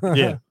 Yeah.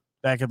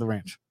 Back at the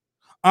ranch.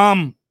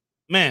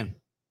 Man,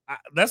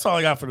 that's all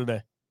I got for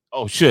today.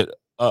 Oh shit.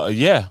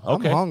 Yeah.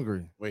 Okay. I'm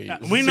hungry. Wait,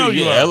 we know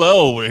you are. LL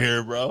over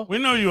here, bro. We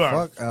know you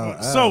are.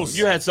 Fuck so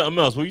you had something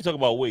else. What you talking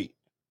about? Weight.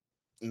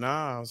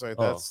 Nah, I was like,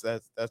 that's.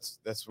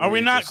 Are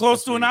we not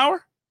close to an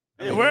hour?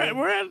 Yeah,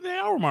 we're at the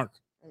hour mark.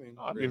 I mean,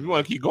 if you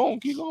want to keep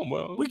going,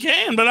 bro. We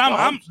can, but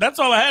I'm that's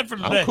all I had for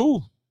today. I'm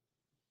cool.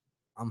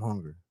 I'm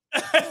hungry.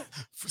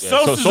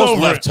 Sauce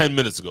left 10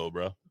 minutes ago,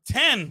 bro.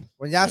 10.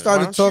 When y'all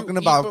started talking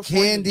about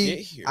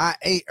candy, I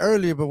ate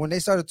earlier, but when they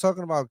started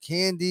talking about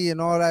candy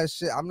and all that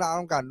shit, I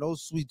don't got no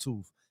sweet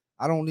tooth.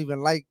 I don't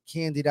even like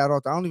candy that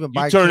often. I don't even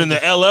buy. You turn into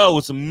LL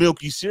with some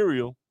milky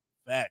cereal.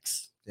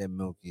 Facts. That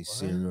milky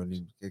cereal.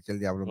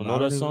 Know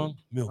that song?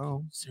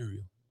 Milk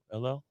cereal.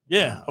 LL?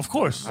 Yeah, of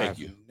course. Thank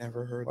you.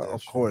 Never heard that.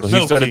 Of course.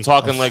 He started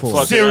talking like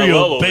fucking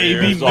cereal, LL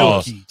baby,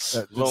 milky.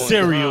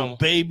 Cereal,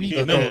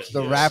 baby, milky.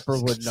 The rapper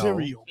would know.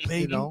 Cereal,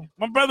 baby. You know?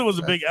 My brother was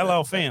a big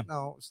LL fan.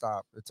 No,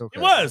 stop. It's okay.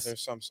 It was.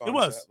 There's some songs it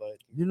was. That, like,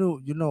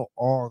 you know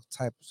all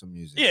types of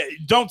music. Yeah,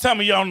 don't tell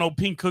me y'all know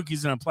pink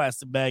cookies in a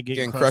plastic bag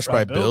getting crushed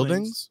by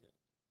buildings.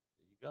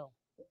 There you go.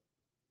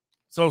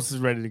 Sauce is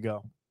ready to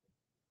go.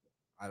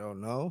 I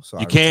don't know. So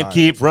you can't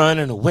keep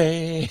running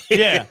away.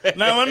 Yeah.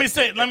 Now let me.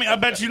 I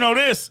bet you know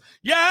this.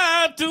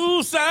 Ya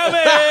tu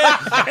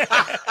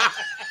sabes.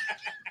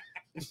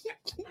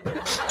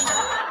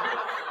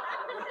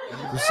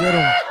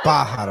 Pusieron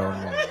pájaro,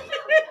 man.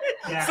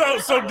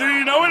 So do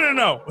you know it or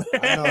no?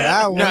 I know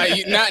that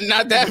one.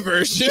 Not that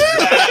version.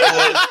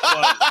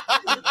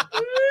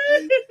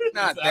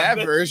 Not that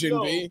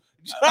version, B.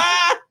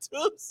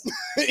 That's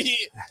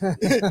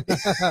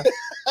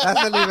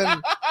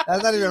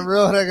not even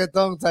real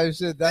reggaeton type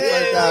shit. That's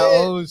like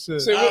that old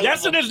shit. So,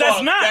 yes, it is.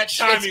 That's not. That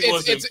timing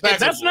was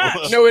that's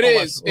not. No, it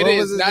is. It What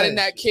is was not his in name?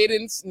 that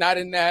cadence, not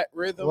in that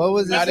rhythm. What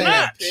was his not in name?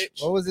 that pitch.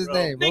 What was his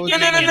name? What was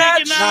Nicki his name?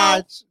 Minaj.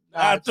 Notch.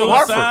 Tu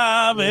Harper.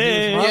 sabes.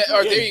 Yeah,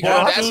 or there you go.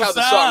 That's how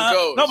the song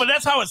goes. No, but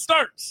that's how it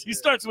starts. He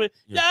starts with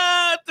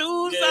Ya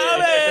tu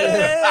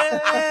sabes.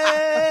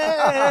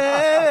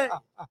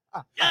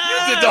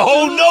 You did the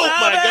whole note,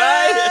 my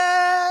guy.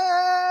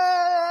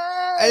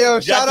 Hey, yo,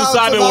 shout out to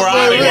Sabe my we're boy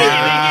outta Rick. here.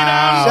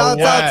 Shout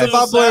out to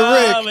my boy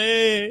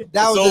Rick.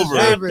 That was It's his over.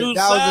 favorite.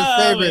 That was his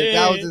favorite.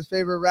 That was his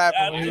favorite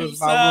rapper when he was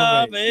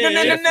my roommate.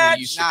 Definitely,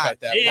 you should cut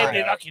that part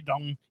out.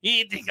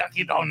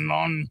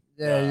 Yeah.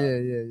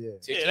 Yeah,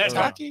 that's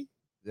Tiki-taki?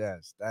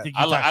 Yes. That.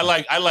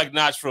 I like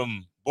Notch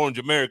from Born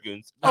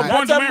Jamaicans. Oh,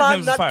 Born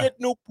Jamaicans is fire.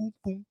 No poom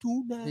poom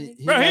tonight.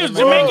 Bro, he had was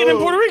a- Jamaican and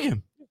Puerto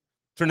Rican.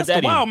 That's the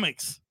Trinidadian. wild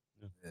mix.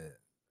 Yeah.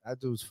 That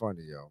dude's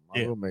funny, yo.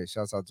 My Yeah. roommate,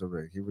 shouts out to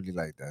Rick. He really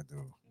liked that dude.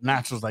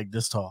 Notch was like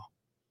this tall.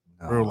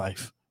 No. Real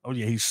life. Oh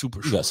yeah, he's super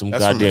You short. got some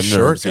That's from a goddamn short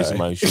nerve to say guy.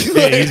 somebody short.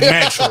 Yeah, he's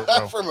mad short,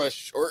 bro. From a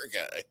short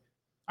guy.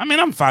 I mean,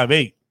 I'm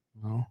 5'8".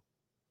 No.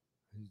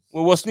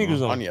 Well, what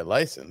sneakers On on? your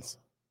license.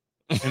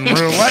 In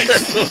real life.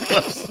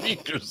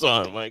 Sneakers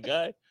on, my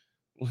guy.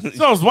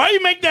 So why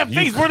you make that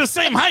face? We're the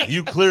same height.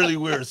 You clearly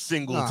wear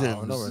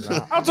singletons. No, we're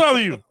not. How tall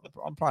are you?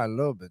 I'm probably a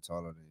little bit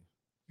taller than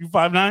you. You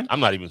 5'9"? I'm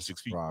not even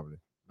 6 feet. Probably.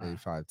 Maybe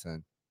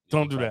 5'10".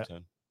 Don't do that.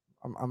 5'10".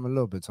 I'm a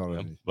little bit taller than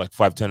I'm you. like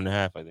 5'10" and a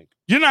half, I think.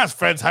 You're not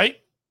Fred's height.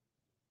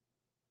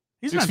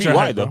 He's 6 not feet your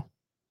wide, height, though.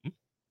 though.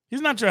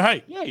 He's not your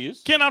height. Yeah, he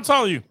is. Ken, how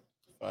tall are you?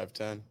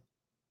 5'10".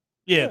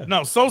 Yeah.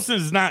 No, Sosa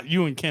is not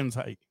you and Ken's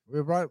height.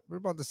 We're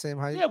about the same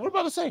height. Yeah, we're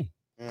about the same.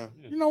 Yeah.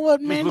 You know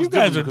what, man? looks You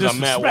guys are different because I'm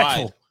mad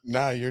disrespectful. wide.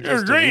 Nah, you're You're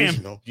just agreeing.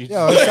 delusional.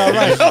 Yo, it's all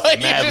right. Like,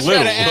 you Mad just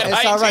little. trying to add It's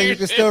height all to right. your You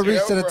can still shit,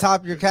 reach to the bro.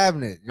 top of your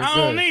cabinet. You're I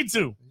good. don't need to.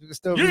 You can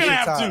still You're reach gonna the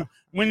have top. to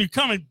when you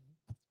come and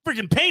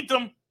freaking paint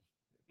them.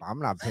 I'm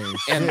not paying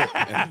And, shit.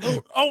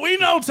 and, Oh, we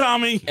know,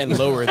 Tommy. and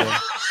lower them.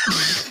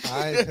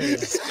 I ain't paying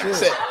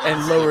shit.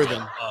 And lower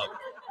them.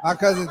 My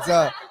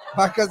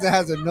cousin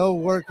has a no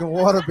working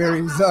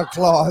Waterbury's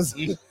clause.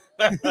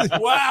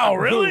 Wow,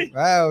 really?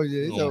 Wow,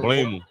 yeah. He Don't said,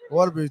 blame him.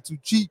 Waterbury too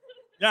cheap.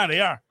 Yeah, they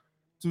are.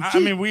 Too I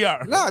cheap. mean, we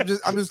are. No,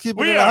 I'm just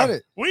keeping we it are.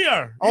 100. We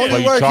are. Only But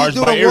you work he charge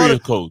by doing area water.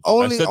 codes. I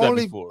Only, said that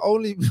only, before.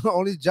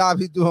 only job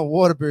he doing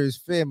Waterbury's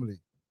family.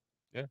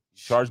 Yeah,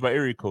 charged by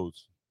area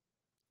codes.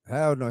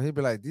 Hell no, he'd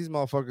be like, these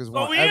motherfuckers So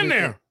want we in everything,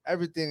 there.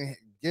 everything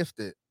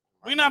gifted.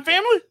 We not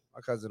family?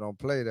 My cousin don't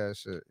play that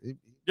shit.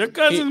 Your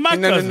cousin's my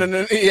cousin.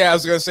 No. Yeah, I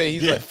was gonna say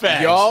he's Yeah, like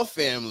facts. y'all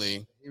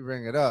family. He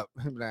ring it up.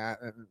 He be like,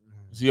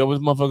 See, yo, this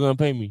motherfucker gonna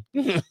pay me.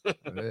 yeah.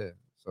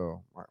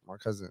 So my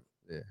cousin,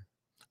 yeah.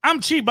 I'm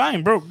cheap. I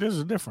ain't broke. There's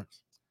a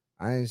difference.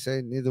 I ain't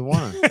say neither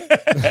one.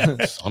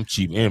 I'm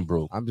cheap and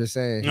broke. I'm just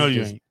saying. No, he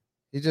you just, ain't.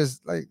 he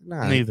just like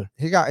nah. Neither.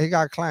 He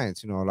got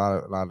clients. You know, a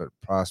lot of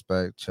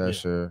Prospect,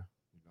 Cheshire.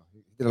 You know,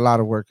 he did a lot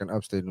of work in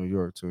upstate New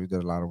York too. He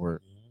did a lot of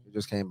work. He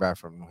just came back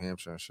from New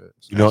Hampshire and shit.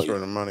 So You know, That's where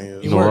the money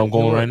is. you know where I'm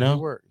going right now?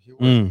 He work.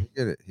 Mm. He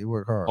get it. He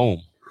work hard.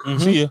 Home.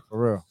 Mhm. See ya.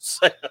 For real.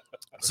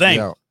 Same. He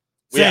out.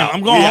 We out.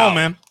 I'm going We home, out.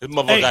 man. This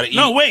motherfucker Hey, gotta eat.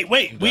 no, wait.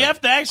 We done.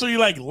 have to actually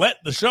like let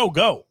the show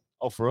go.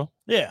 Oh, for real?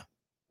 Yeah.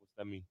 What's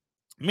that mean?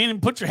 Meaning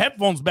put your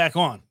headphones back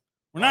on.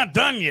 We're not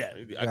done yet.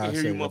 I Yeah, can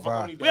hear say you,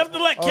 goodbye. motherfucker. We have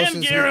to let Oh, Ken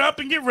since gear we- up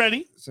and get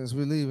ready. Since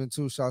we leaving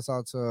too, shouts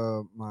out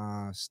to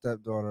my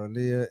stepdaughter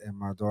Aaliyah and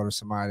my daughter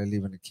Samaya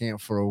leaving the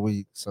camp for a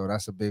week. So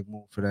that's a big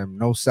move for them.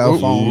 No cell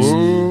phones.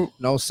 Ooh.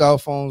 No cell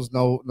phones,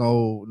 no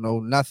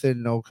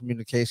nothing, no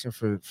communication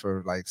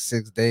for like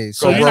 6 days.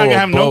 So you're not gonna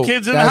have no boat.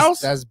 kids in the that's, house?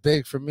 That's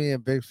big for me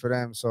and big for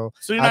them. So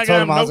So you're I not told gonna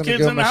them I have was no gonna kids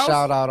give in them the a house?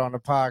 shout out on the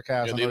podcast.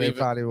 Yeah, I they know they leaving?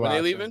 probably When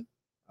they watching. leaving?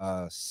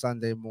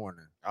 Sunday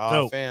morning. Oh,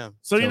 Dope. fam.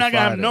 So you're Till not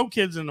gonna have Friday. no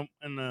kids in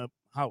the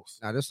house.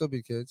 Now there'll still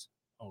be kids.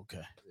 Okay.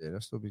 Yeah,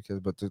 there'll still be kids.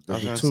 But the I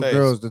was gonna two say,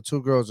 girls, the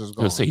two girls is I was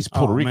gone. gonna say he's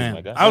Puerto Oh, Rican, man.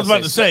 my guy. I was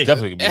about to say.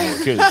 Definitely gonna be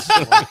more kids.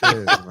 More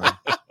kids, man.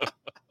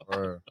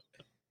 Word.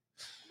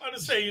 I'm about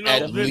to say, you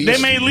At know, they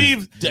least- may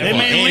leave. They may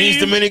And he's leave.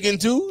 Dominican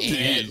too. And-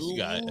 Yeah, you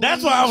got-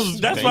 That's what I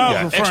was. That's You what I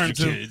got was referring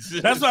extra to.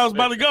 kids. That's why I was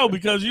about to go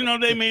because you know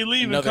they may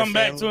leave Another and come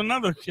back to family.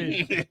 another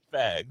kid.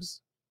 Fags.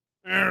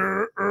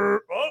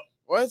 Oh,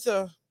 What's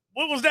a?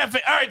 what was that?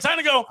 All right, time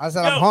to go. I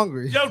said Yo, I'm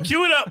hungry. Yo,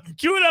 cue it up.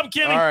 Cue it up,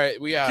 Kenny. All right,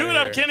 we out. Cue it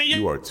up, Kenny.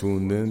 You are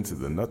tuned in to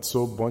the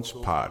Nutso Bunch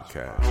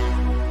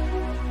podcast.